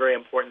obviously a very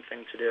important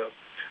thing to do.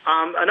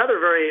 Another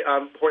very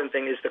important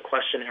thing is the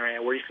question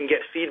area, where you can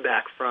get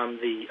feedback from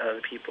the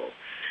people.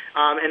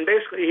 And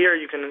basically here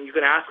you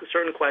can ask a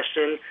certain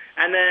question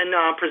and then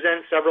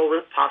present several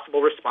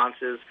possible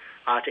responses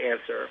to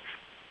answer.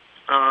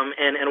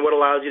 And what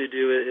allows you to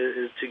do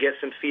is to get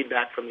some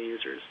feedback from the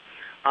users.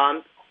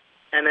 And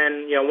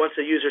then once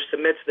a user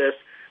submits this,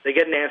 they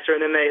get an answer,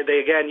 and then they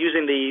again,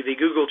 using the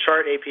Google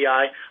Chart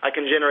API, I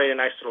can generate a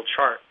nice little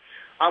chart.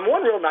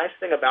 One real nice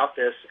thing about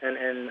this,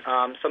 and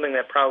something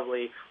that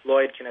probably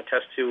Lloyd can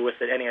attest to with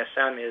the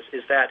NESM,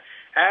 is that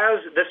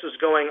as this is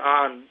going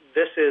on,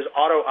 this is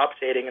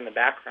auto-updating in the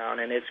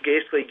background, and it's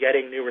basically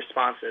getting new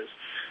responses.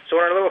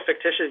 So in our little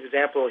fictitious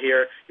example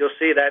here, you'll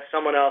see that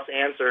someone else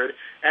answered,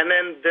 and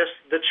then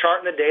the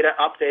chart and the data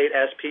update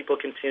as people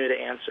continue to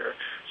answer.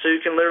 So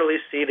you can literally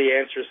see the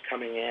answers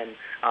coming in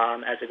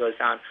as it goes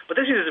down. But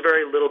this uses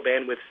very little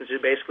bandwidth, since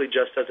it basically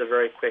just does a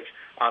very quick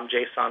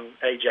JSON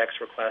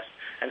AJAX request.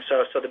 And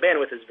so the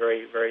bandwidth is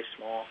very, very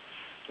small.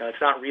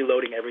 It's not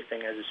reloading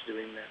everything as it's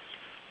doing this.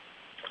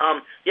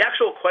 The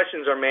actual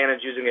questions are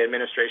managed using the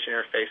administration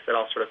interface that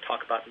I'll sort of talk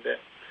about in a bit.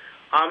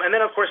 And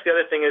then, of course, the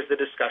other thing is the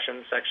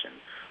discussion section.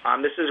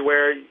 This is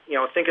where,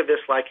 think of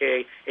this like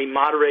a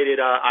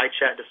moderated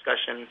iChat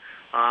discussion,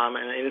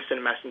 an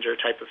instant messenger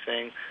type of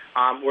thing,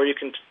 where you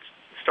can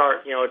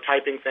start,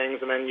 typing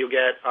things, and then you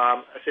get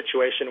a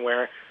situation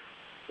where,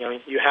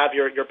 you have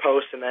your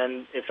post, and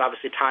then it's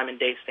obviously time and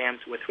date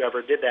stamped with whoever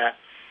did that.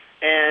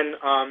 And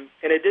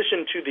in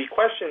addition to the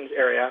questions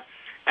area,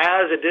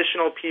 as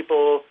additional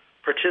people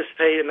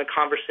participate in the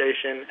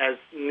conversation, as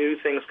new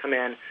things come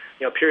in,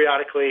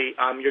 periodically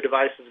your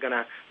device is going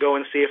to go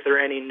and see if there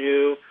are any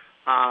new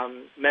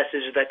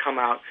messages that come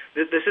out.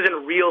 This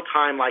isn't real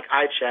time like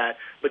iChat,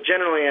 but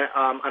generally,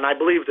 and I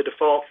believe the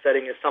default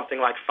setting is something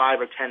like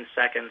 5 or 10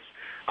 seconds.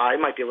 It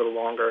might be a little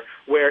longer,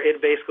 where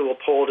it basically will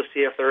poll to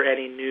see if there are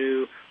any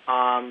new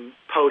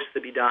posts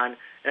to be done.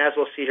 And as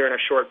we'll see here in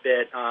a short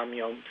bit,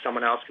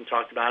 someone else can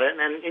talk about it,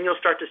 and you'll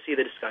start to see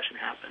the discussion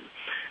happen.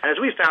 And as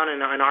we found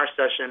in our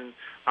session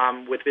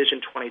with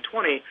Vision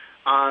 2020,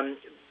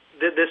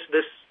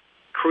 this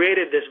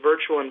created this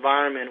virtual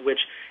environment, which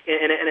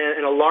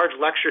in a large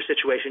lecture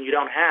situation you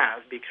don't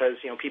have, because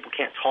people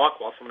can't talk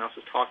while someone else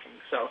is talking.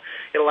 So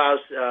it allows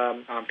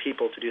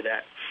people to do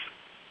that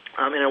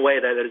in a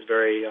way that is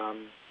very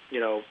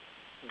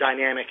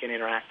dynamic and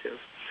interactive.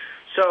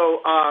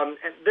 So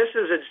and this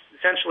is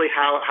essentially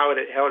how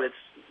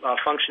it's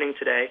functioning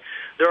today.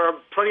 There are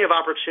plenty of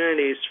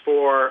opportunities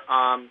for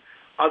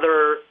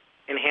other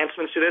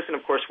enhancements to this, and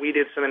of course we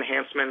did some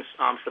enhancements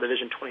for the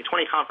Vision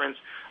 2020 conference.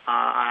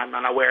 I'm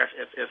not aware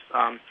if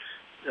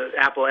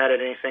Apple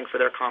added anything for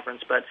their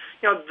conference, but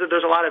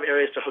there's a lot of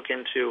areas to hook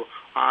into.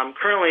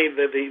 Currently,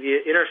 the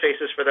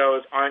interfaces for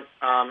those aren't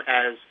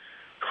as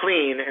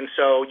clean, and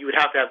so you would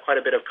have to have quite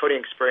a bit of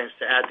coding experience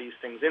to add these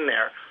things in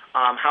there.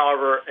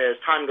 However, as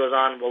time goes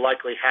on, we'll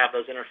likely have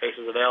those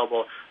interfaces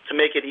available to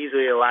make it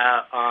easy to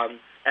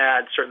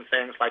add certain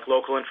things like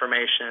local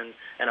information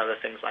and other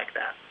things like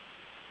that.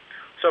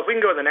 So if we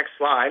can go to the next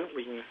slide,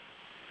 we can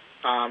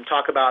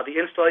talk about the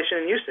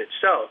installation and usage.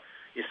 So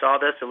you saw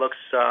this. It looks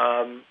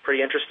pretty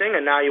interesting,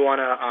 and now you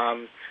want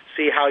to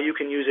see how you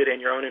can use it in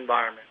your own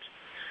environment.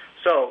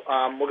 So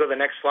we'll go to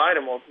the next slide,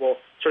 and we'll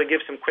sort of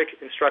give some quick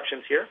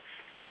instructions here.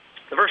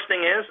 The first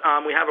thing is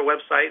we have a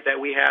website that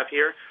we have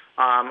here,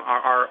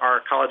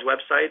 our college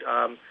website,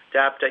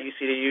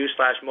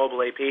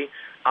 dap.ucdu/mobilAP.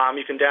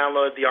 You can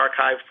download the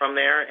archive from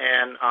there,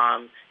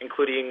 and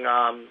including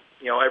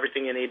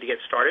everything you need to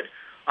get started.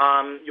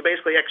 You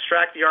basically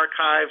extract the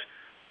archive.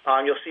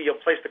 You'll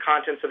place the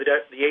contents of the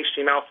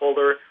HTML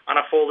folder on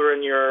a folder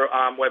in your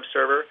web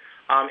server.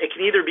 It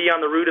can either be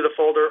on the root of the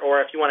folder, or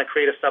if you want to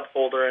create a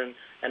subfolder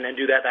and then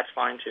do that, that's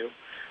fine too.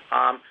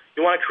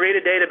 You want to create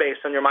a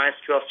database on your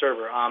MySQL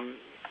server,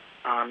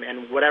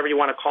 and whatever you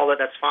want to call it,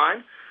 that's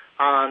fine.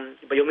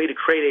 But you'll need to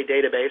create a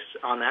database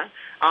on that.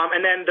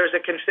 And then there's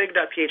a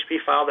config.php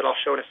file that I'll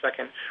show in a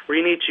second, where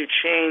you need to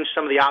change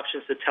some of the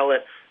options to tell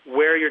it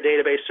where your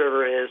database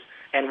server is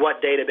and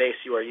what database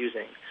you are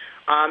using.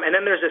 And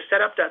then there's a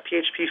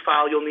setup.php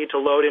file you'll need to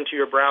load into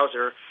your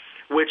browser,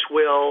 which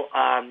will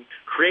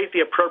create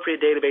the appropriate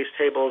database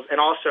tables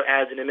and also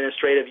adds an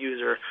administrative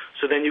user,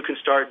 so then you can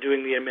start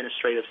doing the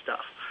administrative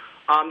stuff.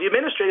 The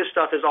administrative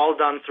stuff is all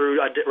done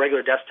through a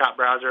regular desktop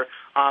browser.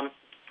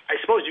 I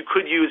suppose you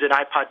could use an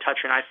iPod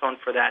Touch or an iPhone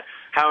for that.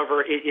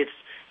 However,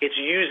 it's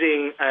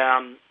using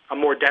a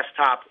more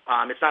desktop.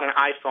 It's not an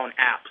iPhone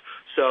app.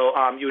 So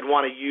you would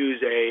want to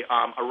use a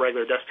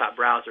regular desktop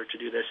browser to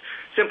do this,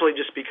 simply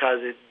just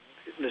because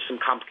there's some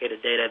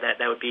complicated data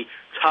that would be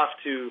tough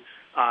to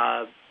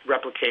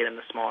replicate in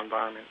the small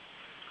environment.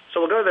 So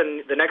we'll go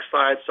to the next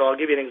slide. So I'll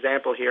give you an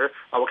example here.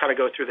 We'll kind of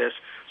go through this.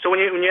 So when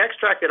you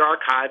extract that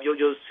archive,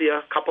 you'll see a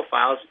couple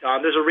files.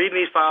 There's a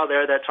README file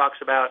there that talks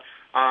about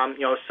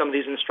some of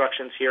these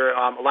instructions here.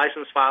 A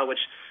license file which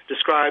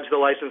describes the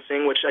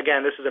licensing, which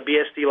again, this is a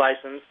BSD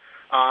license.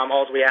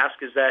 All we ask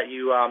is that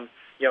you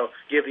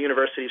give the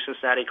University of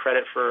Cincinnati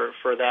credit for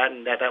that,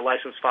 and that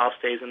license file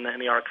stays in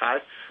the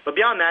archive. But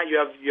beyond that,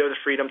 you have the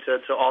freedom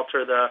to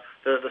alter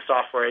the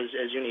software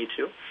as you need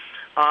to.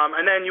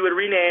 And then you would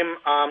rename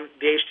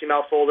the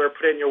HTML folder,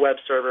 put it in your web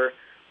server,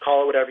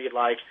 call it whatever you'd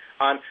like.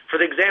 For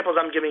the examples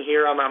I'm giving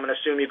here, I'm going to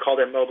assume you called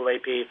it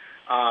mobilAP,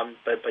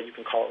 but you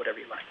can call it whatever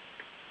you like.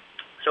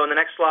 So in the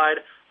next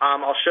slide,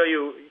 I'll show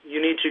you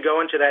need to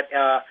go into that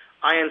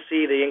INC,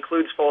 the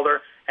includes folder,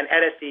 and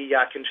edit the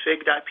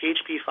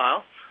config.php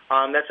file.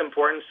 That's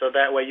important, so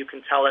that way you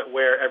can tell it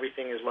where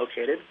everything is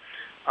located.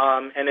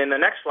 And in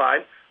the next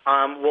slide,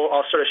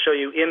 I'll sort of show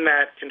you in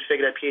that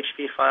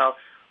config.php file,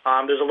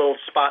 there's a little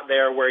spot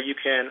there where you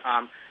can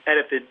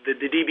edit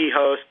the DB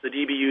host, the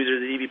DB user,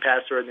 the DB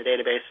password in the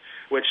database,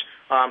 which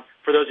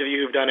for those of you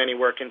who've done any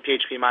work in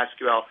PHP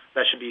MySQL,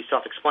 that should be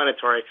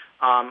self-explanatory.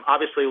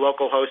 Obviously,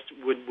 localhost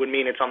would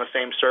mean it's on the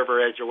same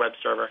server as your web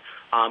server,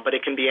 but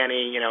it can be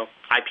any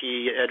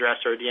IP address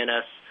or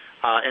DNS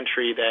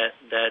entry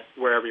that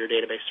wherever your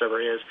database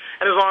server is.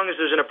 And as long as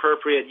there's an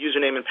appropriate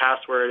username and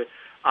password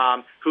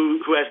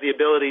who has the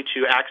ability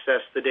to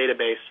access the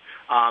database,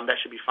 that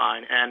should be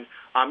fine. And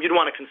you'd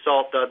want to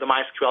consult the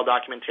MySQL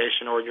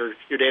documentation or your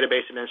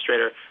database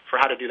administrator for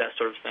how to do that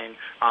sort of thing,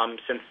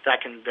 since that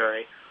can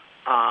vary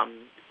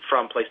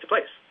from place to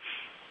place.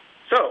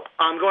 So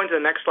going to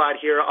the next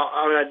slide here,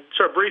 I'm going to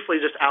sort of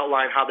briefly just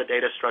outline how the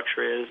data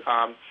structure is.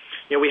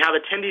 We have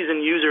attendees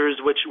and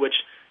users, which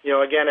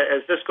again,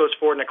 as this goes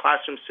forward in a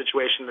classroom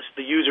situation,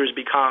 the users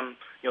become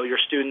your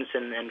students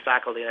and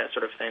faculty, that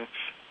sort of thing.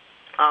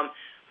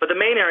 But the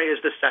main area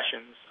is the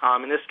sessions.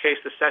 In this case,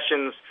 the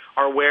sessions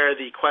are where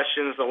the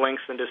questions, the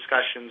links, and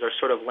discussions are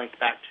sort of linked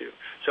back to.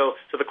 So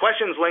the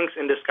questions, links,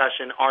 and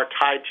discussion are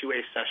tied to a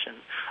session.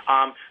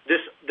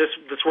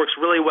 This works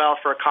really well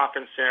for a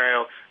conference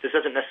scenario. This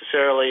doesn't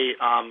necessarily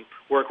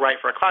work right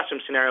for a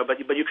classroom scenario,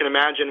 but you can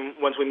imagine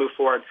once we move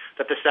forward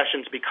that the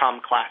sessions become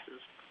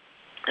classes.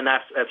 And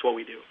that's what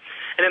we do.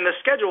 And then the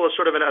schedule is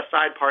sort of a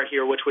side part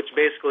here, which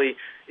basically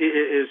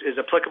is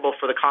applicable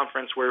for the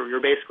conference, where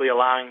you're basically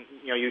allowing,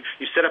 you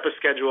set up a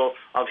schedule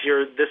of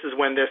here, this is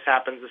when this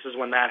happens, this is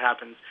when that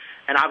happens.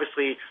 And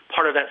obviously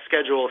part of that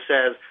schedule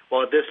says,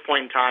 well, at this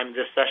point in time,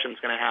 this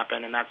session's going to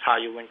happen, and that's how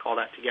you link all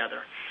that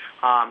together.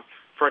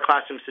 For a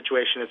classroom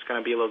situation, it's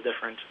going to be a little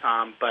different,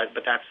 but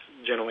that's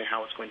generally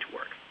how it's going to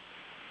work.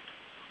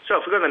 So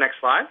if we go to the next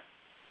slide.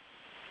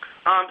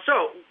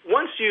 So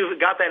once you've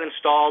got that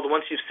installed,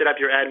 once you've set up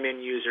your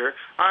admin user,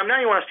 now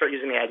you want to start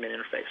using the admin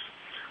interface.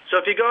 So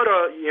if you go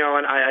to,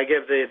 and I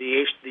give the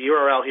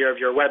URL here of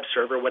your web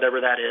server, whatever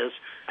that is,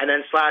 and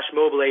then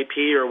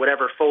 /mobilAP or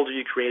whatever folder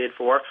you created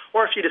for,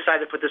 or if you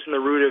decide to put this in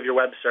the root of your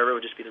web server, it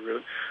would just be the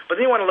root. But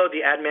then you want to load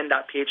the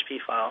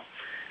admin.php file.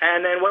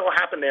 And then what will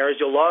happen there is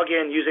you'll log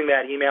in using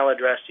that email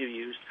address you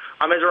used.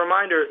 As a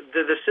reminder,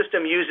 the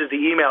system uses the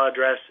email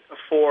address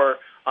for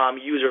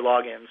user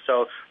login.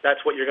 So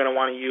that's what you're going to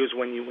want to use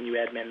when you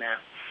admin that.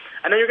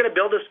 And then you're going to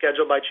build a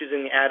schedule by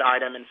choosing the add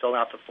item and filling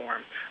out the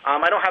form.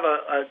 I don't have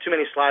too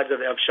many slides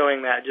of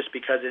showing that, just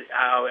because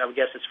I would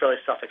guess it's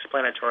fairly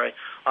self-explanatory.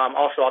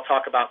 Also, I'll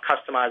talk about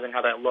customizing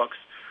how that looks.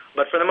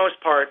 But for the most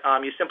part,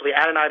 you simply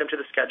add an item to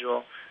the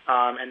schedule,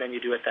 and then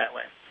you do it that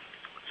way.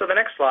 So the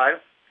next slide,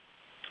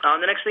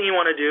 the next thing you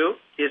want to do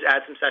is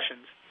add some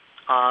sessions.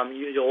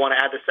 You'll want to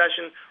add the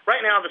session.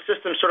 Right now, the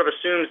system sort of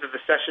assumes that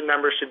the session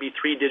numbers should be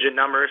 3-digit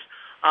numbers.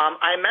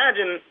 I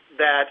imagine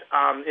that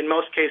in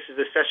most cases,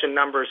 the session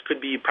numbers could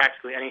be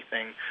practically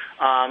anything.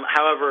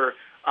 However,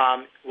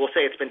 we'll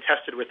say it's been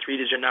tested with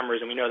 3-digit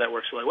numbers, and we know that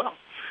works really well.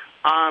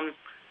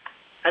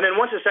 And then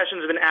once the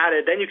sessions have been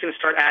added, then you can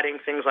start adding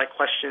things like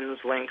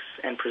questions, links,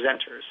 and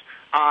presenters.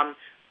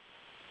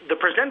 The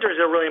presenters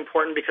are really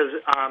important because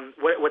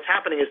what's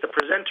happening is the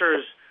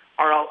presenters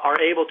are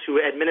able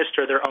to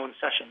administer their own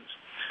sessions.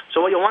 So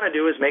what you'll want to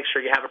do is make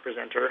sure you have a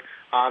presenter,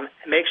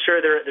 make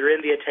sure they're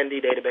in the attendee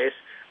database,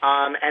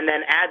 and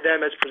then add them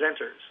as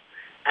presenters.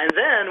 And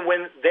then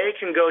when they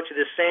can go to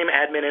the same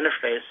admin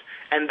interface,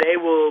 and they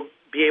will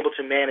be able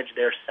to manage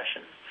their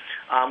session,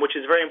 which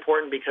is very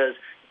important because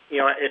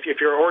if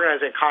you're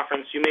organizing a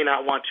conference, you may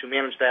not want to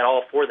manage that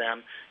all for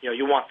them.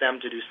 You want them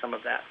to do some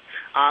of that.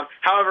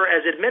 However,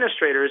 as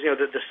administrators,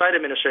 the site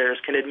administrators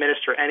can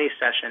administer any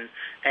session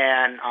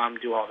and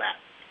do all that.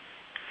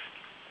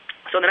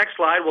 So in the next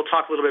slide, we'll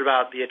talk a little bit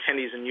about the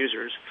attendees and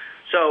users.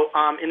 So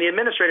in the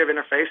administrative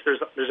interface, there's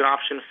an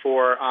option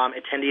for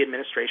attendee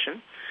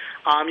administration.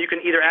 You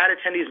can either add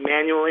attendees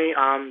manually.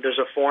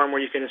 There's a form where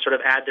you can sort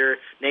of add their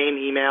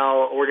name,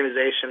 email,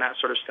 organization, that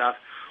sort of stuff.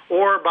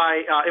 or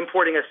by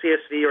importing a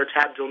CSV or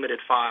tab delimited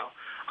file.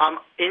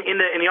 In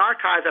the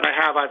archive that I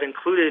have, I've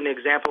included an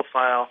example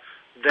file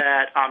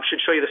that should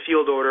show you the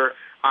field order.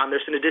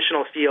 There's an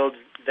additional field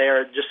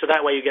there, just so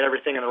that way you get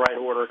everything in the right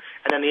order,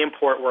 and then the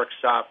import works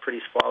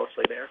pretty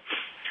flawlessly there.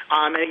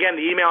 And again,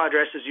 the email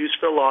address is used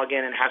for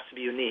login and has to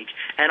be unique.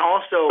 And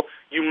also,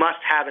 you must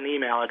have an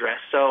email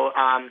address. So,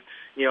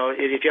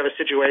 if you have a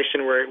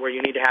situation where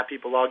you need to have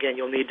people log in,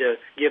 you'll need to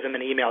give them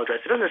an email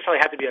address. It doesn't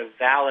necessarily have to be a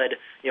valid,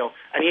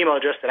 an email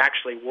address that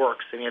actually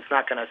works. I mean, it's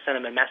not going to send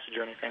them a message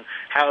or anything.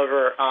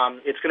 However,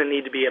 it's going to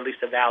need to be at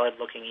least a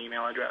valid-looking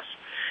email address.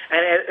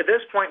 And at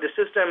this point, the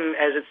system,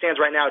 as it stands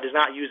right now, does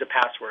not use a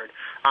password.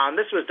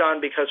 This was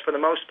done because, for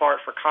the most part,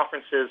 for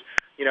conferences,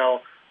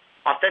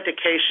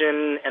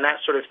 authentication and that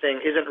sort of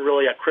thing isn't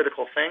really a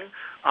critical thing.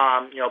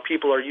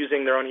 People are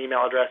using their own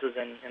email addresses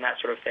and that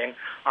sort of thing.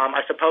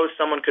 I suppose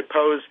someone could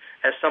pose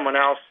as someone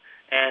else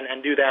and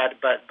do that,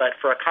 but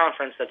for a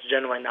conference, that's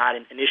generally not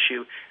an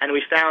issue. And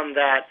we found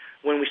that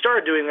when we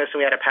started doing this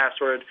and we had a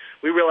password,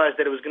 we realized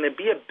that it was going to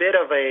be a bit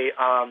of a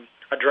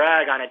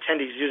drag on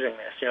attendees using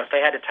this. If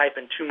they had to type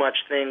in too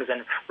much things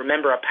and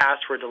remember a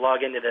password to log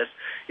into this,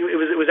 it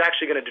was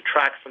actually going to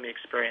detract from the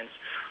experience.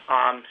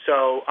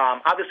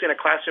 Obviously in a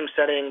classroom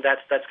setting,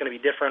 that's going to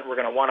be different. We're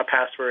going to want a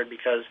password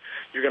because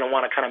you're going to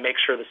want to kind of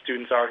make sure the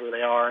students are who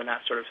they are and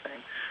that sort of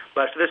thing.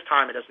 But for this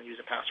time, it doesn't use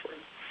a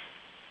password.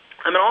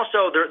 And then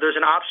also, there's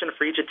an option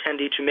for each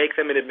attendee to make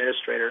them an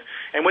administrator.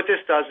 And what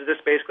this does is this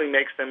basically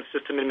makes them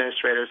system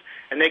administrators,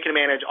 and they can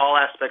manage all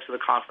aspects of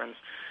the conference,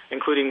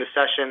 including the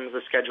sessions,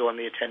 the schedule, and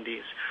the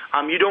attendees.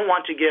 You don't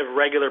want to give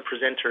regular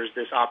presenters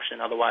this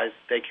option, otherwise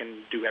they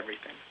can do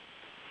everything.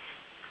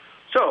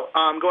 So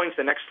going to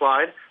the next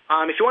slide,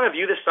 if you want to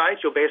view the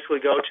site, you'll basically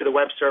go to the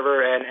web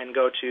server and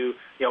go to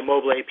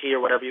mobilAP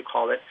or whatever you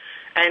call it.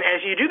 And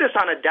as you do this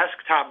on a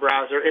desktop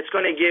browser, it's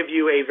going to give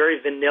you a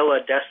very vanilla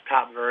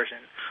desktop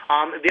version.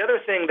 The other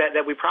thing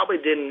that we probably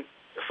didn't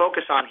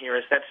focus on here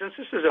is that since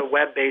this is a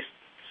web-based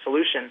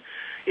solution,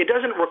 it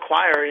doesn't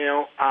require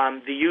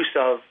the use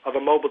of a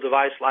mobile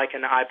device like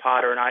an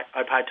iPod or an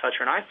iPod Touch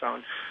or an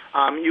iPhone.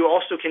 You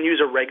also can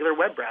use a regular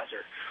web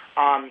browser.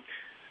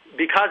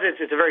 Because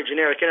it's a very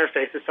generic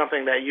interface, it's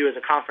something that you as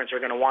a conference are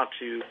going to want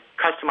to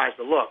customize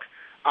the look.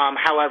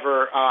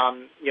 However,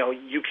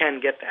 you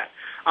can get that.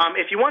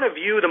 If you want to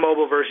view the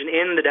mobile version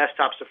in the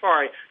desktop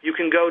Safari, you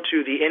can go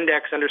to the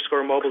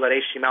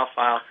index_mobile.html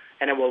file,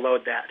 and it will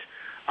load that.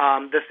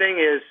 The thing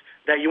is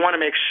that you want to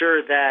make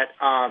sure that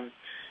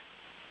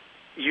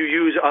you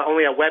use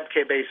only a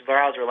web-based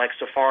browser like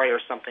Safari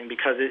or something,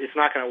 because it's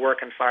not going to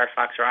work in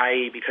Firefox or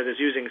IE because it's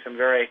using some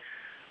very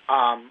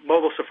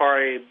mobile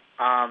Safari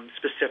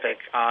specific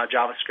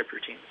JavaScript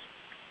routines.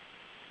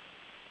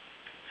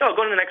 So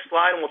going to the next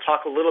slide, and we'll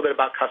talk a little bit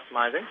about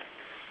customizing.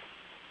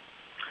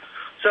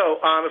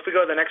 So if we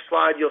go to the next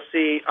slide, you'll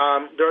see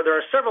there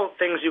are several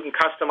things you can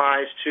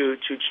customize to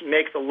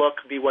make the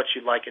look be what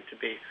you'd like it to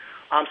be.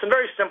 Some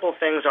very simple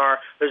things are,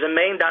 there's a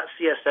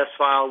main.css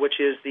file,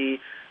 which is the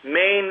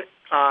main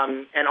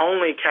and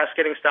only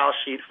cascading style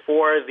sheet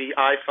for the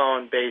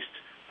iPhone-based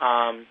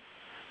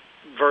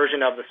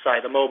version of the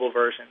site, the mobile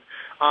version.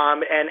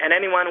 And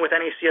anyone with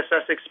any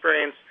CSS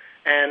experience,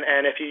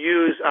 and if you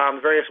use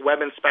various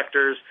web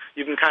inspectors,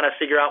 you can kind of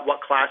figure out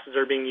what classes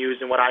are being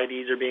used and what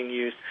IDs are being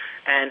used.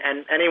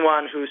 And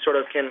anyone who sort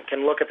of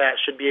can look at that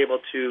should be able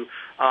to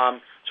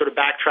sort of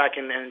backtrack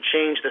and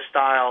change the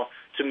style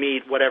to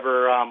meet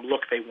whatever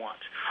look they want.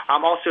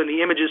 Also in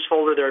the images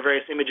folder, there are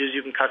various images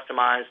you can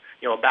customize,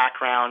 a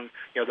background,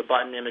 the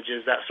button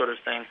images, that sort of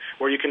thing,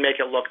 where you can make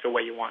it look the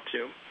way you want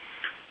to.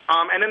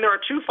 And then there are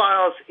two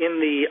files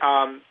in the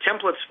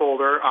templates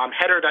folder,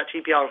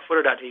 header.tpl and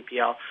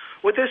footer.tpl.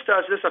 What this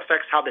does, this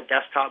affects how the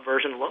desktop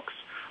version looks.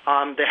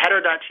 The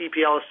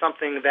header.tpl is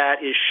something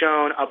that is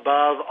shown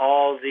above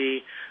all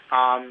the,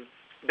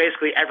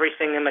 basically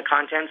everything in the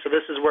content. So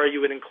this is where you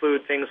would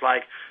include things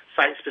like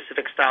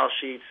site-specific style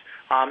sheets,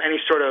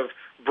 any sort of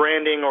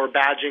branding or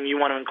badging you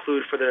want to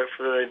include for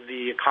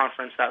the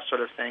conference, that sort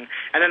of thing.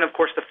 And then, of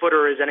course, the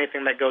footer is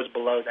anything that goes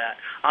below that.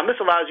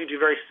 This allows you to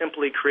very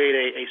simply create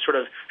a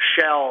sort of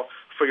shell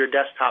for your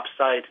desktop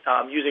site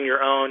using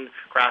your own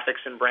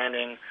graphics and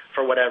branding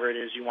for whatever it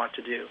is you want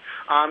to do.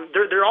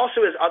 There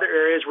also is other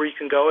areas where you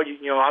can go.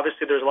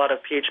 Obviously, there's a lot of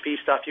PHP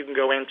stuff you can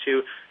go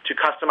into to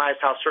customize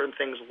how certain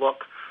things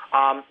look.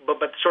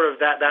 But sort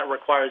of that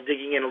requires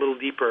digging in a little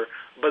deeper.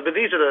 But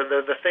these are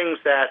the things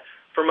that,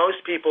 for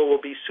most people,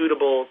 will be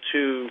suitable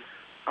to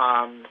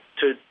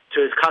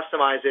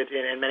customize it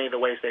in many of the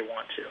ways they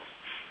want to.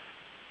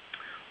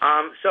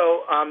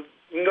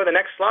 You can go to the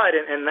next slide,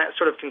 and that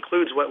sort of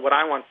concludes what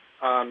I want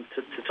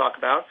to talk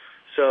about.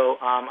 So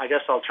I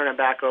guess I'll turn it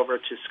back over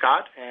to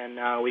Scott,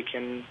 and we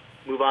can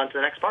move on to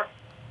the next part.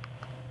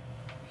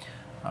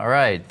 All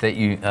right.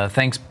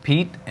 Thanks,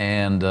 Pete,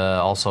 and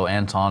also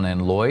Anton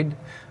and Lloyd.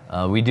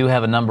 We do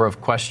have a number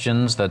of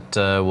questions that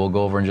we'll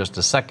go over in just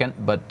a second,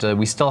 but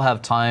we still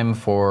have time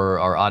for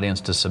our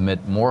audience to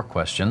submit more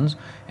questions,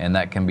 and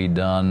that can be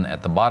done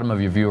at the bottom of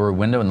your viewer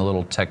window in the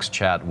little text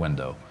chat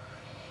window.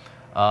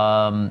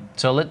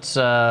 So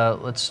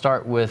let's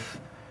start with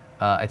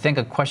I think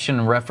a question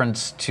in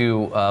reference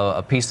to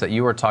a piece that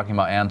you were talking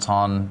about,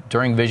 Anton,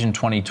 during Vision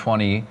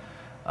 2020.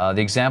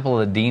 The example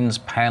of the Dean's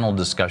panel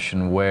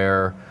discussion,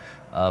 where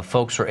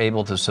folks were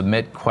able to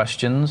submit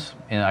questions,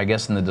 I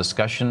guess, in the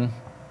discussion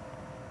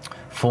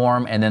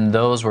form, and then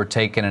those were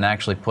taken and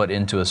actually put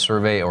into a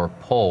survey or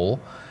poll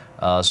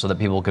so that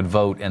people could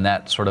vote, and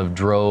that sort of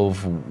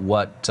drove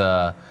what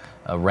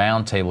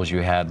roundtables you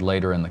had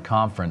later in the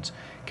conference.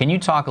 Can you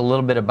talk a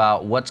little bit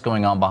about what's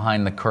going on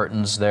behind the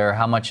curtains there?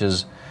 How much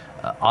is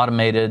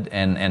automated,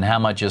 and how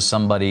much is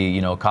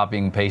somebody,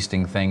 copying and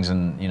pasting things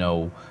in,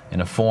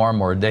 in a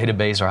form or a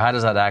database, or how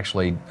does that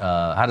actually,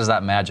 how does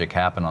that magic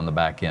happen on the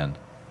back end?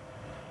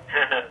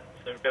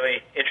 It's a really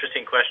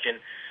interesting question.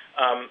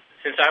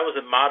 Since I was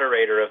a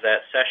moderator of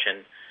that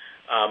session,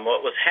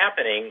 what was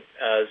happening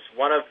is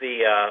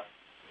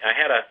I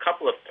had a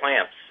couple of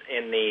plants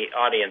in the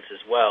audience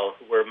as well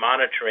who were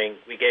monitoring.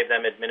 We gave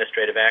them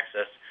administrative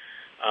access,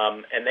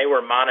 and they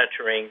were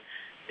monitoring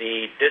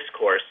the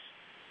discourse.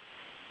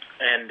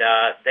 And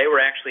they were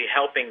actually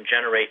helping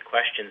generate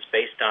questions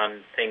based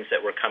on things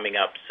that were coming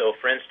up. So,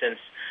 for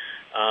instance,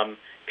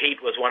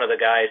 Pete was one of the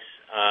guys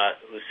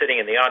who was sitting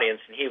in the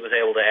audience, and he was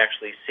able to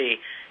actually see,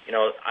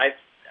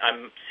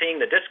 I'm seeing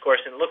the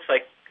discourse, and it looks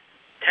like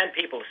 10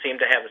 people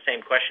seem to have the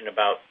same question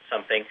about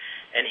something,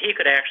 and he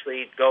could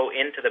actually go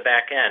into the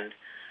back end,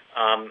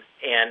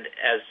 and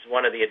as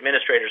one of the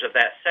administrators of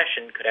that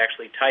session, could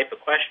actually type a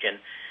question.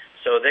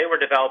 So they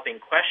were developing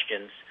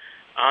questions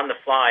on the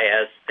fly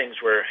as things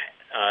were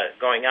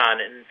going on.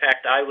 And in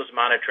fact, I was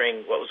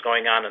monitoring what was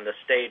going on the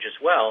stage as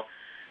well,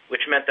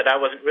 which meant that I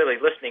wasn't really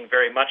listening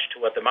very much to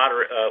what the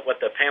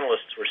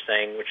panelists were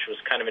saying, which was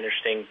kind of an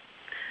interesting,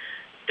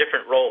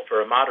 different role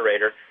for a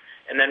moderator.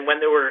 And then when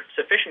there were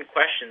sufficient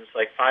questions,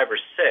 like 5 or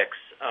 6,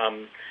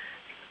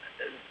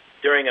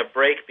 during a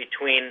break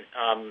between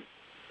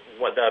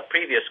what the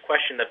previous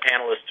question the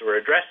panelists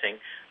were addressing,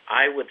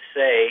 I would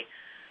say,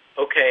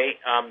 okay,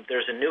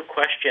 there's a new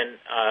question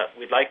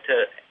we'd like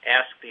to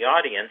ask the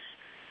audience.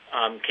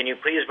 Can you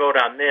please vote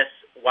on this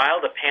while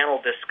the panel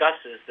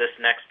discusses this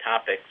next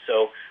topic?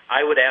 So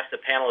I would ask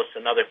the panelists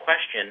another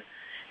question,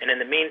 and in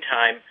the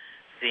meantime,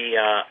 the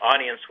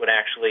audience would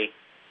actually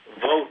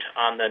vote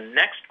on the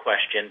next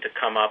question to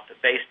come up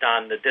based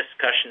on the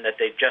discussion that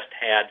they just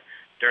had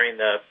during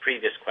the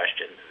previous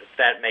question. If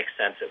that makes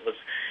sense. It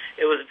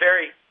was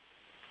very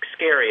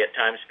scary at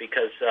times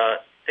because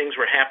things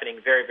were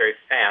happening very, very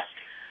fast,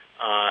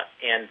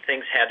 and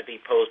things had to be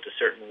posed a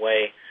certain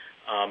way.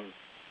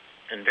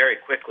 And very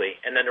quickly.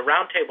 And then the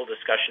roundtable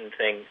discussion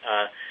thing,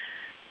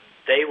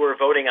 they were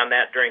voting on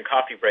that during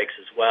coffee breaks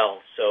as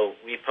well. So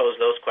we posed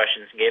those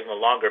questions and gave them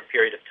a longer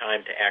period of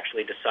time to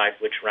actually decide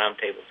which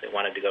roundtables they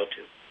wanted to go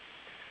to.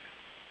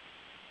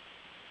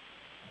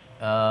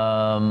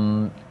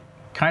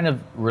 Kind of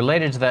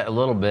related to that a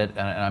little bit, and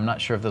I'm not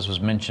sure if this was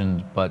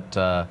mentioned, but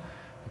the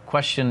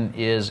question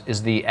is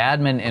the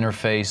admin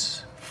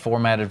interface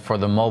formatted for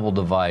the mobile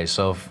device?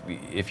 So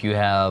if you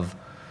have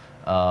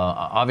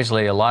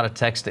obviously a lot of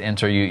text to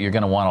enter, you're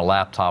going to want a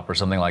laptop or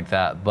something like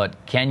that, but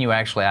can you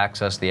actually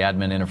access the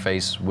admin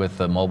interface with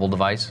the mobile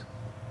device?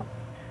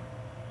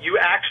 You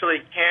actually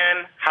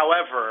can.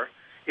 However,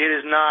 it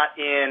is not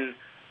in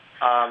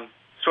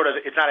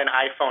it's not an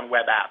iPhone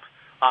web app.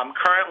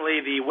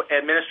 Currently, the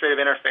administrative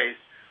interface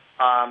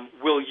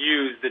will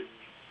use the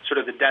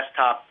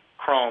desktop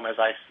Chrome, as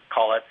I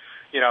call it.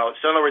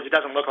 So in other words, it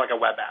doesn't look like a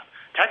web app.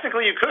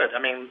 Technically, you could. I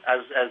mean,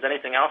 as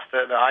anything else,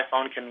 the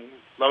iPhone can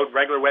load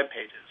regular web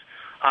pages.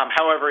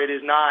 However, it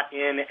is not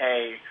in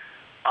a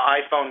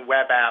iPhone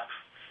web app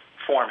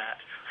format.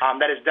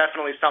 That is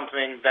definitely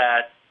something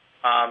that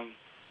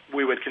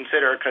we would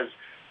consider because,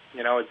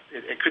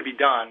 it could be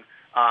done,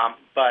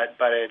 but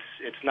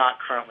it's not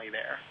currently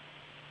there.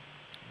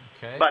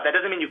 Okay. But that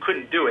doesn't mean you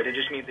couldn't do it. It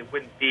just means it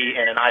wouldn't be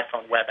in an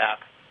iPhone web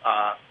app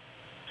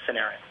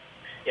scenario.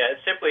 Yeah,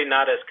 it's simply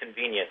not as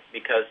convenient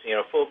because,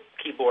 full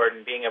keyboard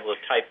and being able to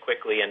type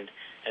quickly and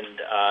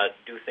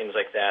do things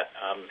like that,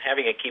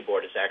 having a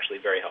keyboard is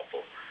actually very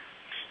helpful.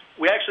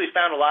 We actually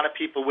found a lot of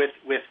people with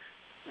the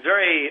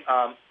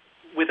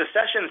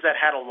sessions that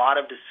had a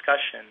lot of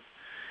discussion.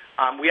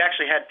 We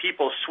actually had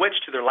people switch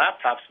to their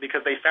laptops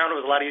because they found it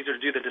was a lot easier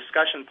to do the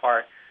discussion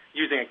part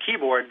using a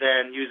keyboard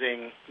than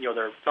using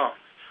their phones.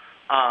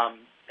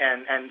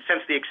 And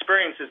since the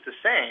experience is the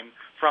same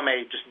from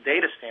a just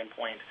data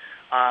standpoint,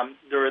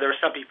 there are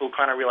some people who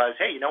kind of realize,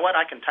 hey, you know what?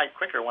 I can type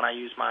quicker when I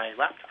use my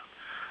laptop.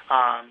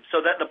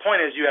 So that the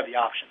point is, you have the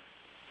option.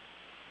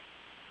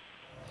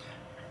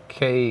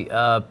 Okay,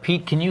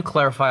 Pete, can you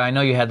clarify? I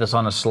know you had this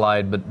on a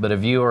slide, but a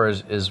viewer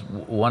is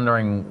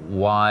wondering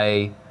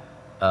why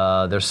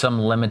there's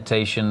some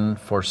limitation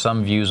for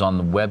some views on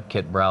the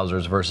WebKit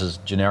browsers versus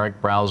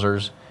generic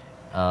browsers.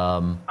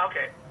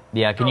 Okay.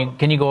 Yeah,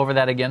 can you go over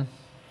that again?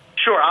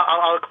 Sure,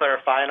 I'll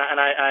clarify, and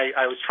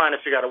I was trying to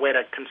figure out a way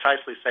to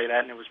concisely say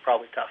that, and it was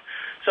probably tough.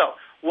 So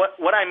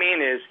what I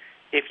mean is,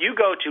 if you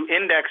go to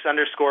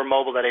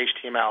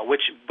index_mobile.html,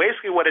 which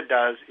basically what it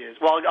does is,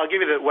 well, I'll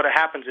give you what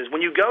happens is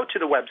when you go to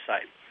the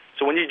website,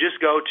 so when you just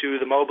go to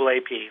the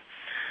mobilAP,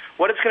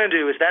 what it's going to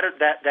do is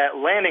that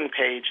landing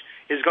page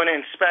is going to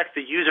inspect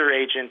the user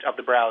agent of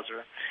the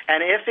browser,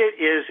 and if it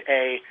is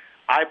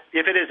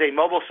a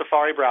mobile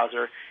Safari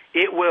browser,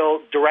 it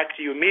will direct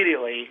you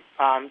immediately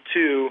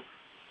to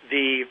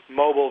the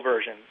mobile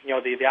version,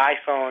 the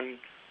iPhone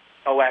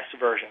OS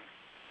version,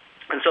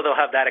 and so they'll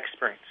have that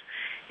experience.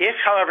 If,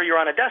 however, you're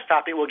on a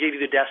desktop, it will give you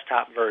the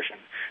desktop version.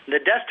 The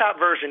desktop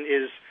version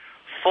is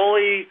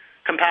fully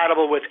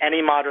compatible with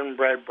any modern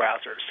web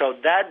browser, so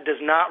that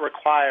does not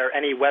require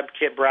any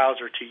WebKit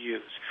browser to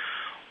use.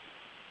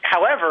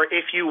 However,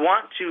 if you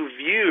want to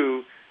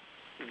view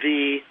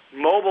the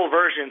mobile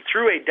version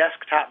through a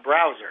desktop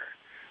browser,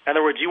 in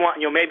other words,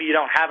 maybe you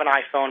don't have an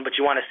iPhone, but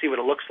you want to see what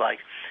it looks like,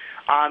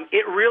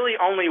 it really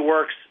only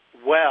works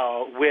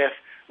well with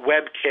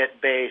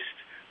WebKit-based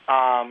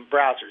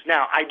browsers.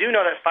 Now, I do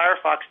know that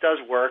Firefox does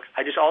work.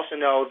 I just also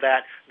know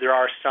that there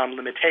are some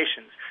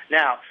limitations.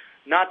 Now,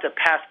 not to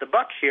pass the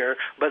buck here,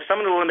 but some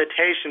of the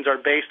limitations are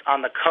based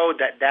on the code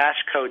that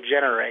Dash code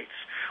generates.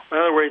 In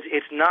other words,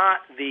 it's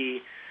not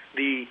the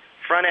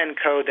front-end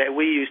code that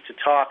we use to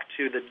talk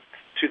to the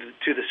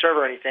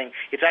server or anything.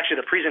 It's actually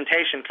the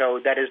presentation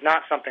code that is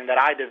not something that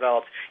I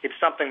developed. It's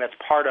something that's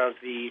part of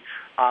the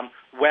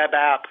web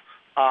app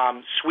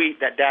suite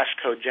that Dash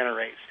code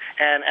generates.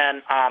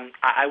 And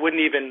I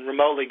wouldn't even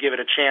remotely give it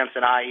a chance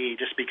in IE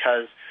just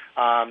because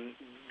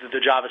the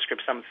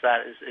JavaScript, some of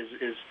that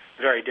is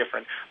very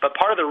different. But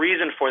part of the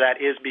reason for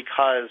that is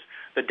because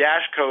the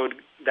Dash code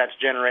that's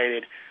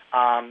generated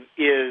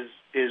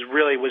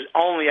was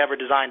only ever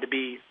designed to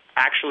be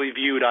actually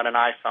viewed on an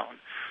iPhone.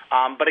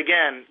 But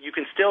again, you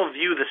can still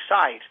view the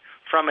site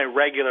from a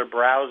regular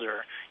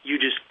browser.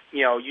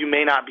 You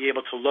may not be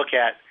able to look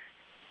at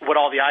what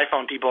all the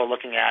iPhone people are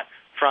looking at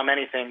from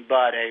anything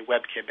but a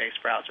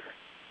WebKit-based browser.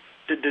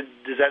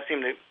 Does that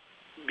seem to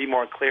be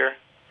more clear,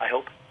 I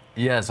hope?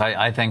 Yes,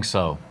 I think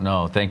so.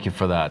 No, thank you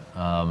for that.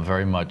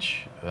 Very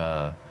much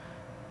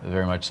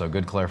so.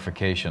 Good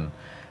clarification.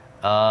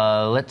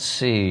 Let's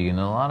see. A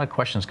lot of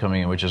questions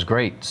coming in, which is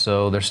great.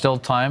 So there's still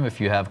time if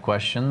you have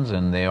questions,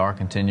 and they are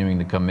continuing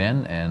to come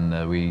in,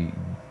 and we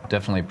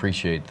definitely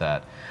appreciate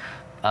that.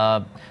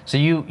 So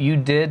you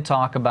did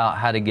talk about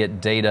how to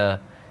get data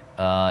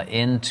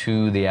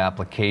into the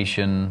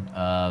application,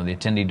 the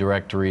attendee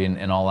directory,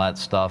 and all that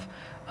stuff.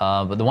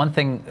 But the one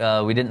thing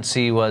we didn't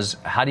see was,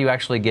 how do you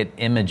actually get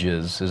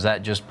images? Is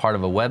that just part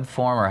of a web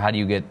form, or how do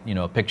you get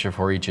a picture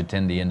for each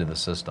attendee into the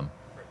system?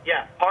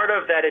 Yeah, part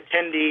of that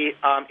attendee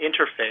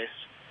interface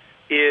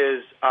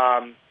is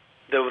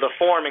the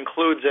form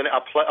includes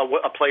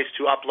a place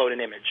to upload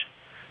an image.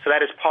 So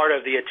that is part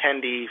of the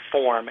attendee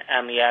form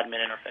and the admin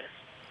interface.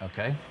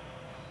 Okay.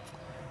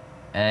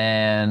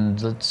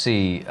 And let's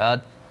see.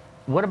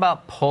 What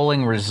about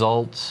polling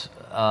results?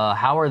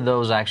 How are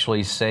those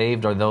actually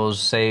saved? Are those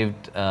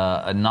saved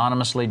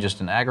anonymously,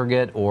 just in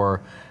aggregate,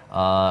 or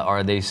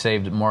are they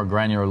saved at more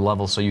granular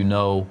level so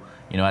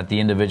at the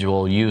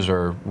individual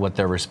user what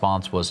their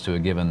response was to a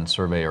given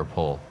survey or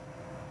poll?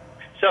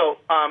 So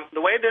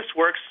the way this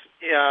works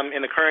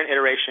in the current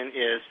iteration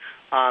is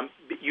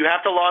you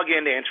have to log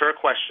in to answer a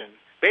question.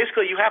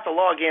 Basically, you have to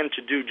log in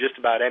to do just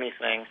about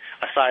anything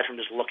aside from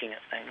just looking at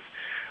things.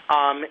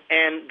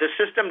 And the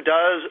system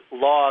does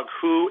log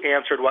who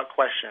answered what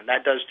question.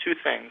 That does two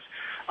things.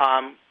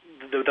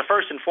 The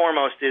first and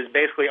foremost is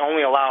basically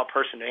only allow a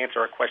person to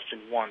answer a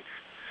question once,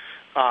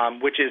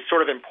 which is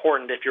sort of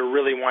important if you're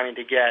really wanting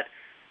to get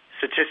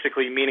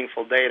statistically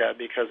meaningful data,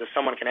 because if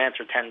someone can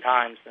answer 10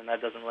 times, then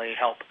that doesn't really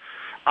help.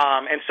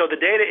 And so the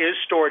data is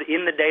stored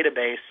in the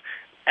database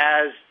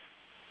as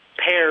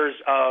pairs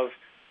of,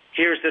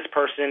 here's this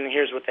person,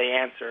 here's what they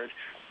answered.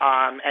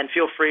 And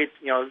feel free,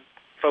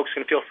 folks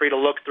can feel free to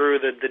look through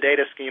the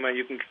data schema.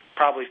 You can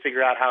probably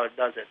figure out how it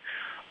does it.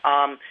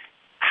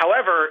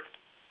 However,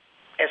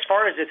 as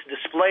far as it's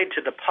displayed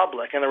to the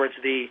public, in other words,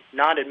 the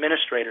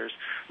non-administrators,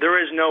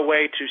 there is no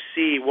way to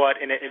see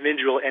what an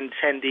individual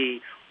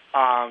attendee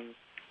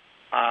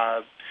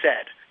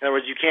said. In other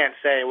words, you can't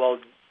say, well,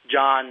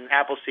 John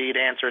Appleseed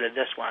answered at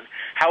this one.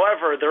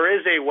 However, there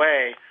is a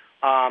way,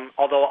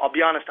 although I'll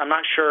be honest, I'm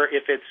not sure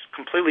if it's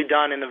completely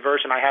done in the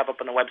version I have up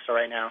on the website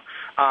right now,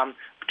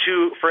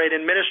 for an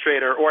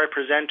administrator or a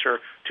presenter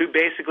to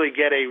basically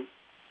get a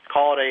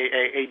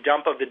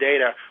dump of the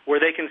data where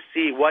they can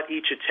see what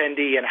each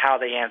attendee and how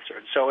they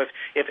answered. So if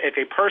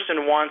a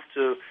person wants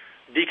to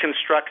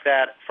deconstruct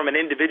that from an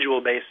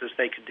individual basis,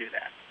 they could do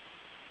that.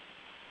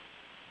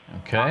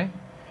 Okay.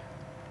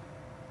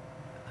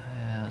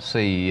 Let's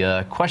see.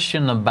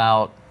 Question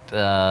about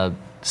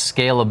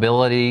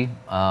scalability,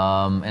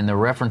 and they're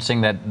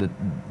referencing that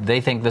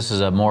they think this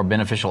is a more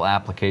beneficial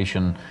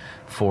application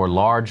for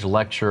large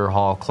lecture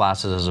hall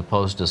classes as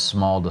opposed to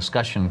small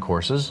discussion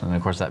courses. And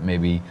of course that may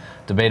be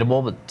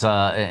debatable,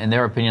 but in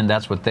their opinion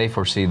that's what they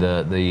foresee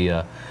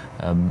the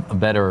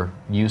better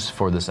use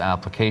for this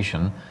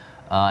application.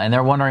 and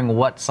they're wondering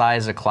what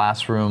size of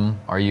classroom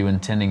are you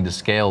intending to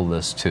scale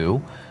this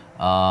to.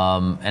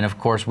 And of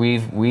course,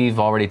 we've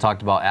already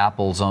talked about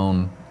Apple's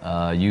own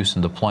use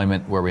and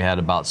deployment, where we had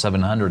about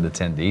 700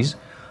 attendees.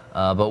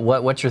 But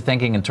what's your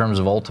thinking in terms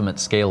of ultimate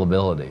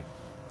scalability?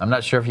 I'm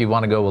not sure if you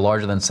want to go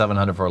larger than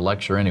 700 for a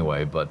lecture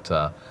anyway, but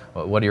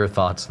what are your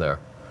thoughts there?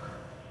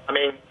 I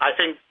mean, I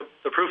think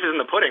the proof is in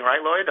the pudding,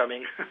 right, Lloyd? I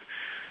mean,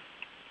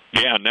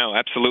 yeah, no,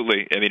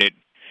 absolutely. I mean,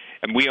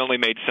 and we only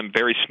made some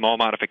very small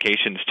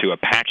modifications to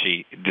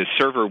Apache. The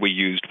server we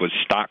used was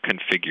stock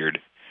configured.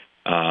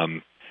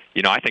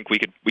 I think we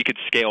could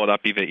scale it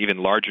up even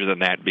larger than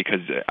that, because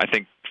I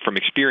think from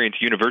experience,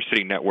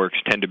 university networks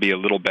tend to be a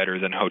little better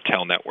than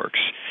hotel networks.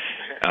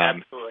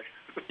 Absolutely.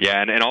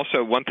 Yeah, and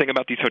also one thing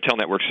about these hotel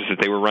networks is that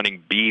they were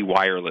running B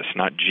wireless,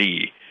 not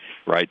G,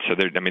 right? So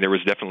there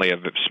was definitely a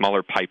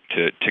smaller pipe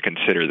to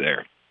consider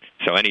there.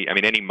 So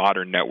any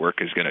modern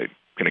network is going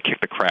to kick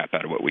the crap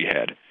out of what we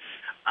had.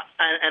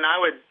 And I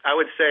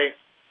would say,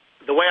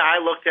 the way I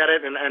looked at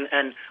it,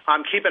 and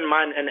keep in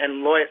mind,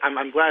 and Lloyd,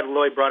 I'm glad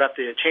Lloyd brought up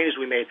the changes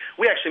we made.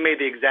 We actually made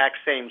the exact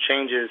same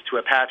changes to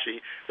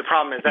Apache. The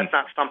problem is that's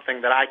not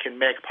something that I can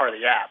make part of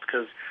the app,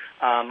 because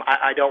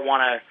I don't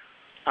want to.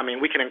 I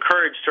mean, we can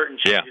encourage certain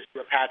changes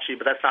to Apache,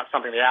 but that's not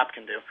something the app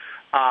can do.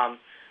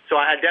 So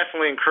I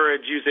definitely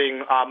encourage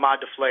using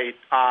mod deflate,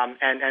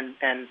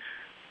 and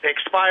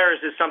expires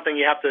is something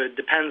you have to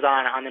depends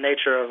on the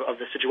nature of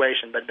the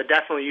situation, but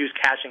definitely use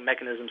caching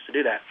mechanisms to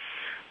do that.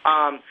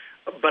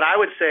 But I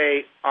would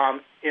say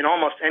in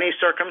almost any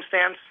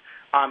circumstance,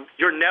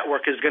 your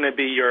network is going to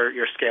be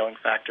your scaling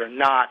factor,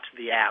 not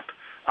the app.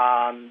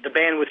 The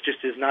bandwidth just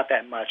is not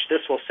that much.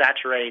 This will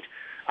saturate.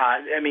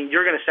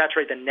 You're going to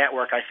saturate the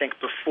network, I think,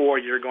 before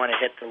you're going to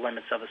hit the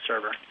limits of a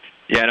server.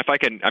 Yeah, and if I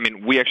can,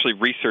 we actually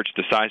researched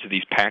the size of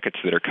these packets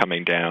that are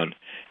coming down,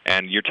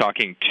 and you're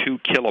talking 2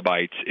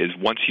 kilobytes is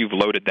once you've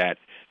loaded that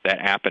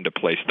app into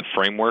place, the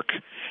framework,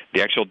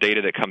 the actual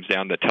data that comes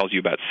down that tells you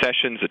about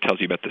sessions, that tells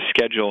you about the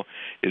schedule,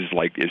 is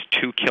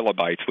 2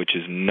 kilobytes, which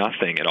is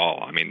nothing at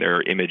all. I mean, there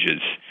are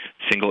images,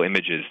 single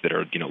images that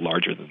are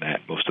larger than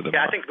that. Most of them.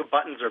 Yeah, are. I think the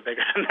buttons are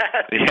bigger than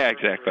that. Yeah,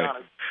 exactly.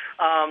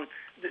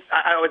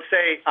 I would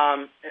say,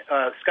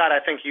 Scott, I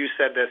think you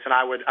said this, and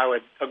I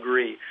would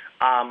agree.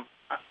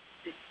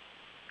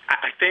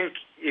 I think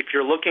if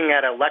you're looking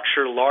at a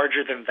lecture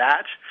larger than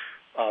that,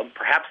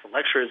 perhaps the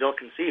lecture is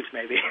ill-conceived,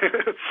 maybe.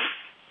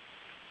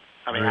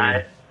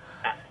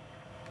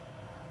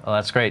 Well,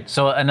 that's great.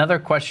 So another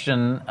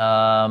question,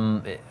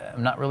 I'm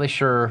not really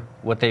sure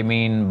what they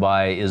mean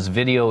by is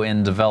video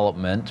in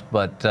development,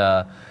 but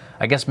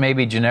I guess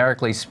maybe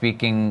generically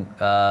speaking,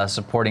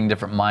 supporting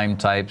different MIME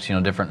types,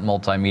 different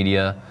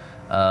multimedia.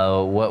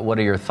 What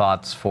are your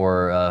thoughts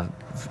for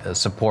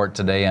support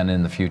today and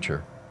in the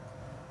future?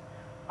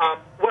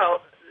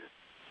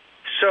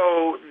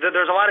 So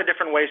there's a lot of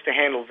different ways to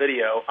handle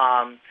video,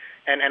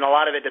 and a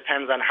lot of it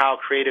depends on how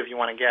creative you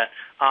want to get.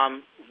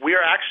 We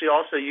are actually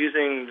also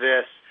using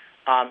this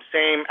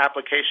same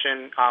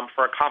application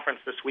for a conference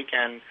this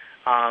weekend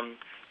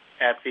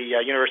at the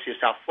University of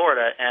South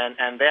Florida,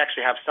 and they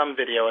actually have some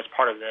video as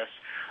part of this.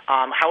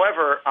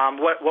 However,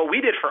 what we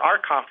did for our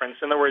conference,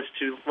 in other words,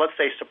 to, let's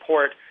say,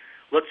 support,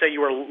 let's say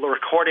you were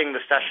recording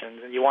the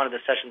sessions and you wanted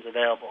the sessions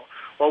available.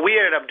 What we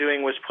ended up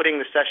doing was putting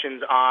the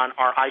sessions on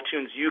our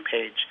iTunes U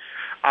page.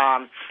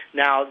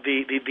 Now,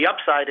 the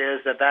upside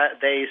is that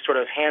they sort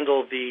of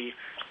handle the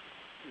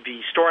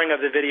storing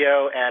of the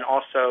video and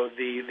also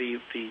the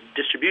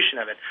distribution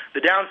of it. The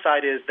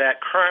downside is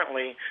that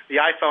currently the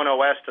iPhone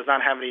OS does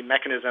not have any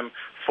mechanism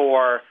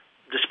for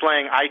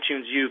displaying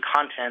iTunes U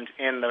content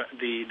in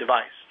the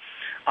device.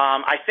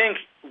 I think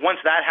once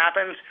that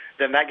happens,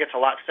 then that gets a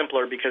lot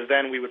simpler, because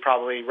then we would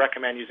probably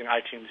recommend using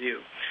iTunes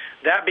U.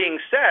 That being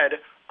said,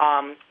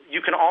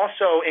 you can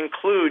also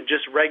include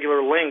just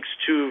regular links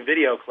to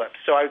video clips.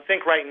 So I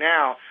think right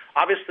now,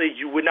 obviously,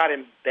 you would not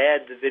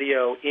embed the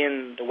video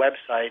in the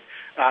website.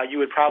 You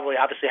would probably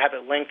obviously have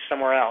it linked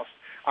somewhere else.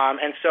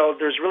 And so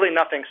there's really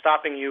nothing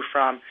stopping you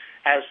from,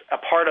 as a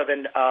part of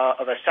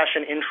a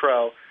session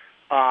intro,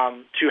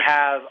 to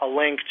have a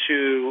link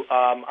to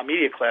a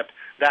media clip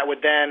that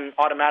would then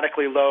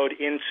automatically load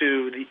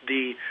into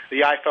the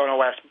iPhone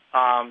OS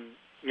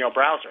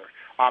browser.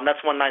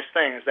 That's one nice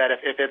thing, is that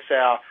if it's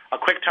a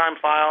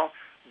QuickTime file,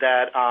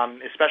 that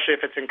especially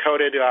if it's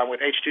encoded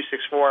with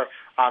H.264,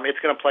 it's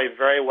going to play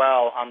very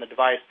well on the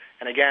device.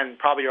 And again,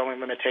 probably your only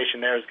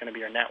limitation there is going to be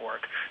your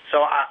network.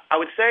 So I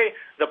would say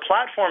the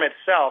platform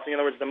itself, in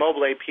other words, the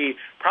mobilAP,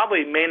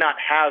 probably may not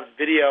have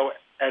video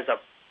as a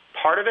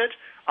part of it,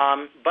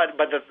 but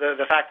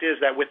the fact is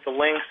that with the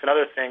links and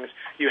other things,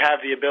 you have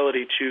the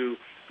ability to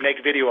make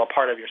video a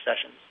part of your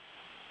sessions.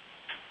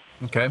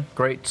 Okay,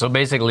 great. So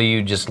basically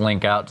you just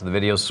link out to the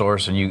video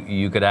source, and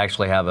you could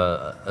actually have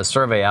a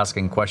survey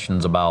asking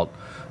questions about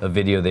a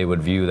video they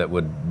would view that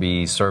would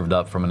be served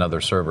up from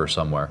another server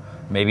somewhere.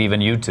 Maybe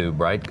even YouTube,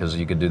 right? Because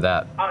you could do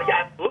that.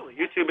 Yeah, absolutely.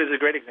 YouTube is a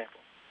great example.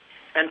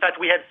 In fact,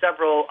 we had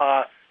several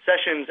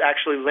sessions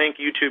actually link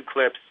YouTube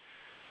clips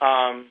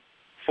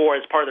for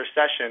as part of their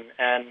session,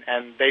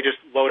 and they just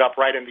load up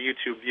right in the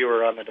YouTube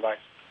viewer on the device.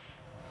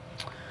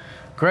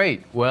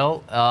 Great.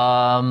 Well,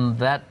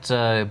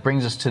 that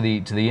brings us to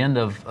the end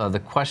of the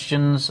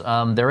questions.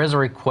 There is a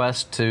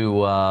request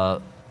to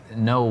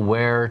know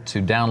where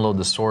to download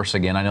the source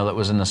again. I know that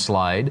was in the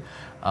slide,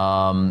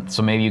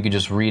 so maybe you could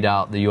just read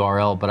out the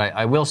URL. But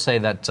I will say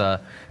that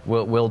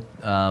we'll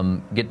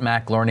get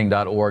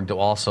maclearning.org to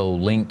also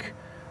link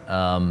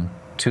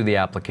to the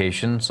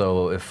application.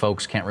 So if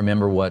folks can't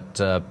remember what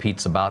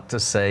Pete's about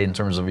to say in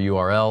terms of a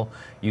URL,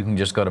 you can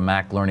just go to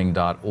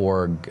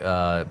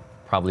maclearning.org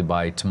probably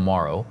by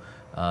tomorrow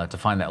to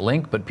find that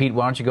link. But Pete,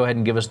 why don't you go ahead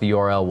and give us the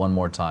URL one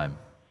more time?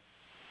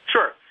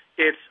 Sure.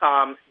 It's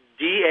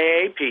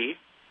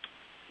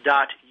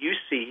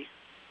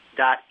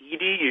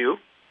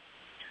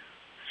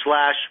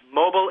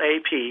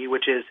daap.uc.edu/mobilAP,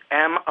 which is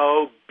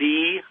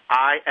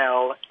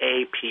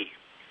mobilAP.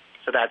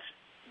 So that's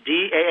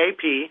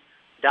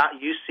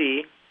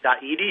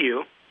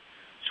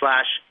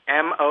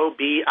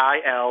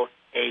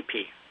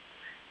daap.uc.edu/mobilAP.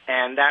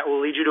 And that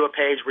will lead you to a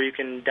page where you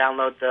can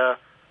download the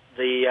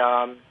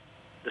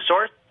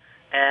source.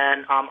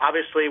 And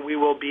obviously, we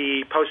will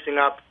be posting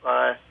up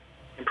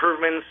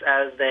improvements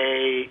as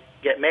they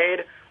get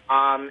made.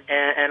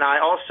 And I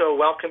also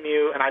welcome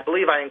you, and I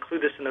believe I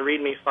include this in the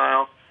README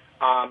file,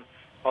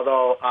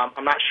 although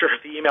I'm not sure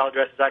if the email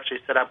address is actually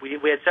set up. We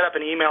had set up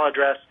an email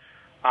address.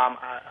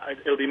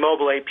 It'll be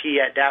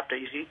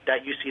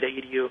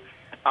mobilap@dap.uc.edu,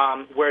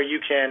 where you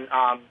can,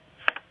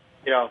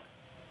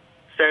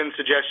 send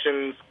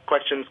suggestions,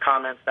 questions,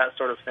 comments, that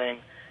sort of thing,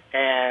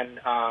 and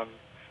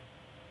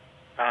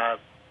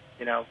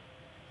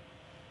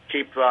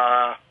keep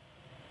the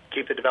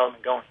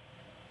development going.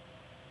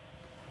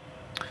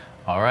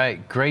 All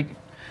right, great.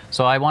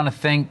 So I want to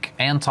thank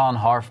Anton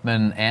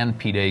Harfman and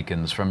Pete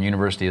Akins from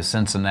University of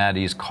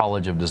Cincinnati's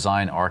College of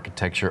Design,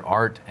 Architecture,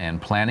 Art,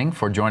 and Planning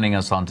for joining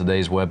us on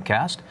today's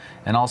webcast,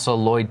 and also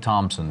Lloyd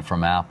Thompson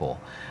from Apple.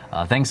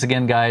 Thanks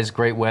again, guys.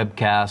 Great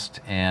webcast,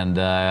 and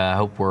I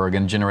hope we're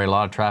going to generate a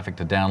lot of traffic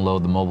to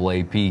download the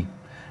mobilAP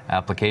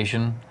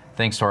application.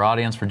 Thanks to our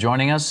audience for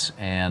joining us,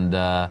 and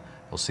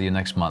we'll see you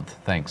next month.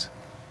 Thanks.